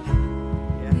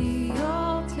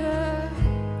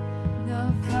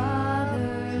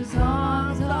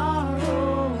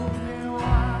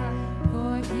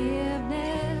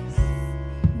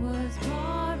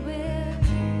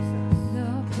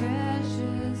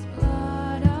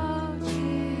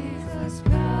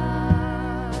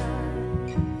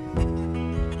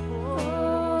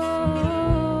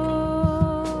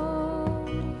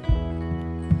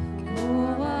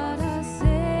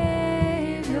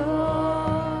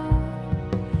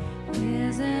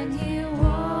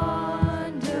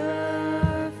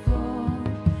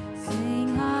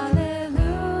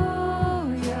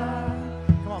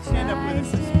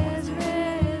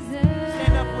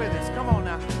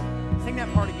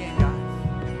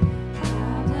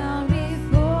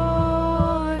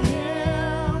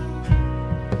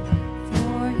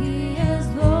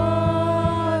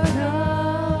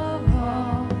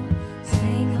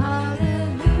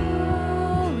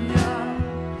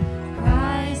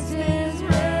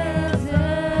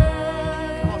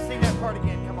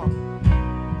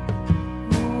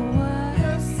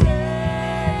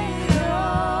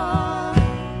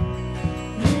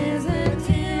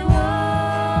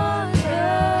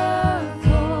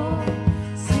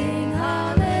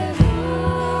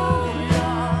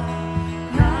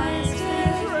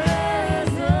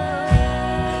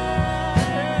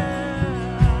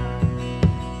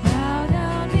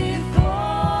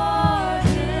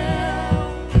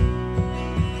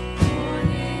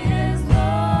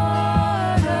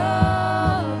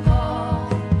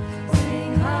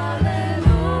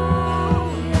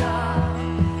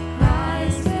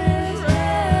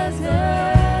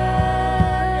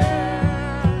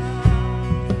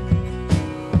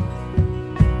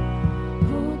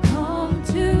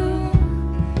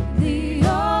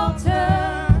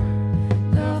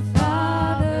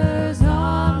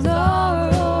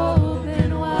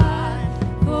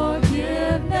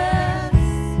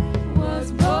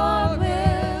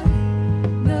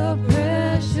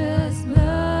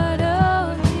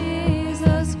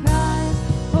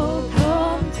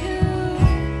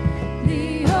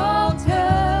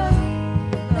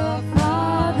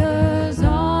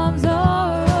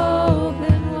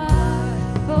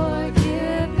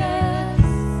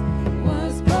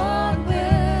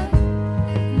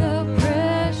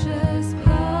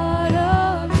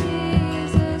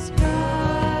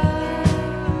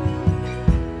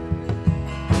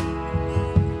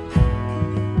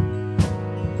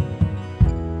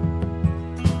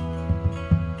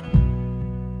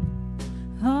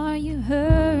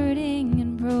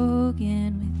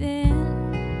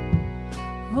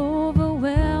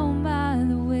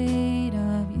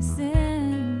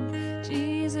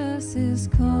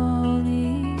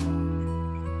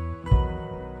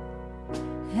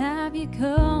you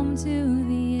come to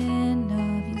the end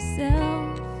of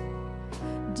yourself?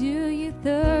 Do you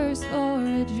thirst for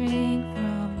a drink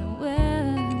from the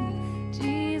well?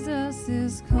 Jesus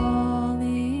is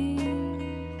calling.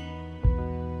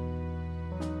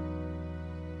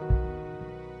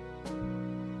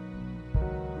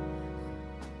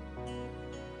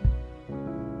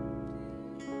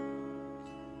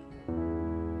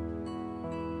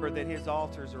 That his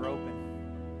altars are open.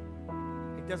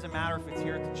 It doesn't matter if it's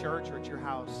here at the church or at your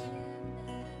house.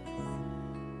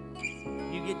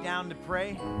 You get down to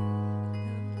pray,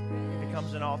 it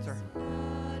becomes an altar.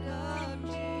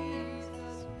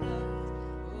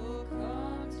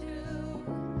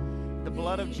 The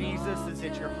blood of Jesus is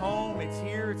at your home, it's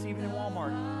here, it's even in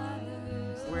Walmart.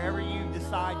 Wherever you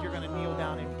decide you're going to kneel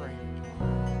down and pray.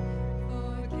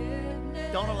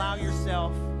 Don't allow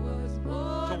yourself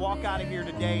to walk out of here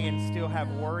today and still have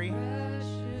worry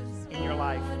in your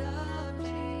life.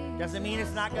 Doesn't mean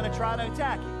it's not going to try to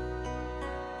attack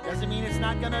you. Doesn't mean it's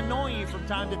not going to annoy you from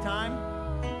time to time,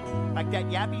 like that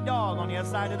yappy dog on the other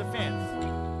side of the fence.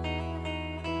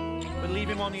 But leave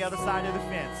him on the other side of the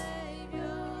fence.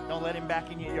 Don't let him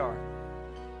back in your yard.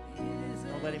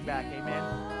 Don't let him back.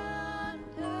 Amen.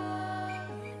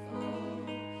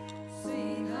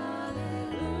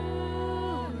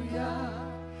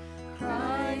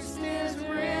 Christ is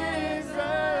risen.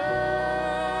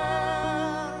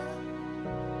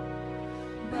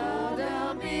 Bow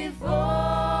down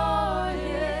before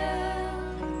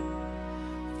him,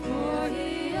 for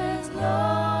he is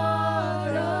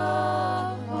Lord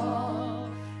of all.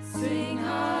 Sing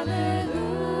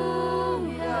hallelujah.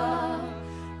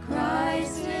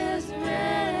 Christ is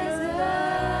risen.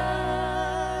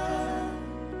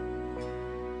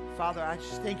 Father, I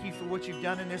just thank you for what you've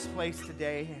done in this place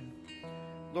today. And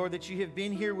Lord, that you have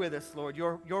been here with us, Lord.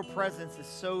 Your presence is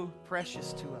so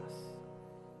precious to us.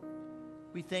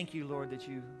 We thank you, Lord, that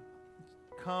you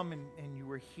come and you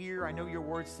were here. I know your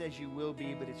word says you will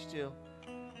be, but it's still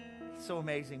so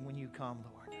amazing when you come,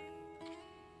 Lord.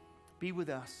 Be with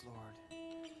us, Lord.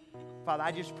 Father,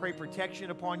 I just pray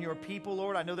protection upon your people,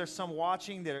 Lord. I know there's some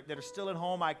watching that are still at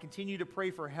home. I continue to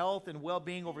pray for health and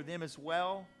well-being over them as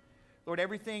well. Lord,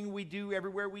 everything we do,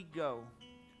 everywhere we go,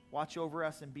 watch over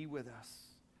us and be with us.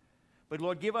 But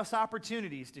Lord, give us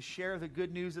opportunities to share the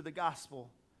good news of the gospel,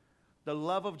 the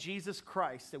love of Jesus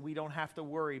Christ, that we don't have to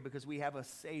worry because we have a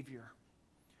Savior.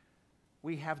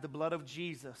 We have the blood of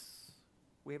Jesus.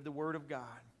 We have the Word of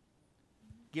God.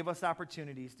 Give us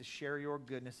opportunities to share your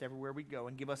goodness everywhere we go,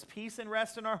 and give us peace and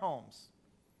rest in our homes.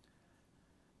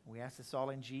 We ask this all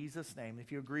in Jesus' name.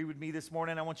 If you agree with me this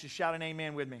morning, I want you to shout an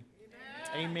amen with me.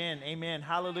 Amen. Amen. Amen.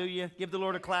 Hallelujah. Give the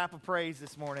Lord a clap of praise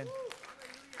this morning.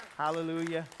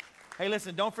 Hallelujah. Hey,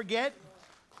 listen, don't forget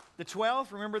the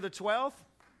 12th. Remember the 12th?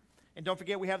 And don't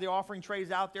forget we have the offering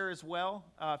trays out there as well,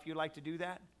 if you'd like to do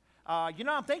that.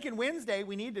 I'm thinking Wednesday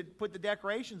we need to put the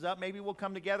decorations up. Maybe we'll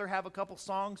come together, have a couple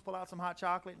songs, pull out some hot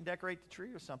chocolate, and decorate the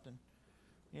tree or something.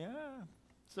 Yeah.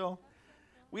 So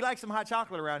we like some hot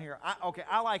chocolate around here.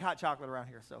 I like hot chocolate around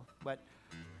here.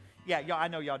 Yeah, I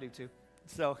know y'all do too.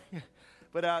 So,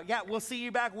 but we'll see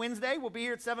you back Wednesday. We'll be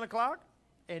here at 7 o'clock.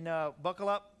 And buckle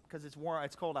up because it's warm.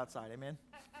 It's cold outside. Amen.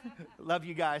 Love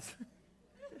you guys.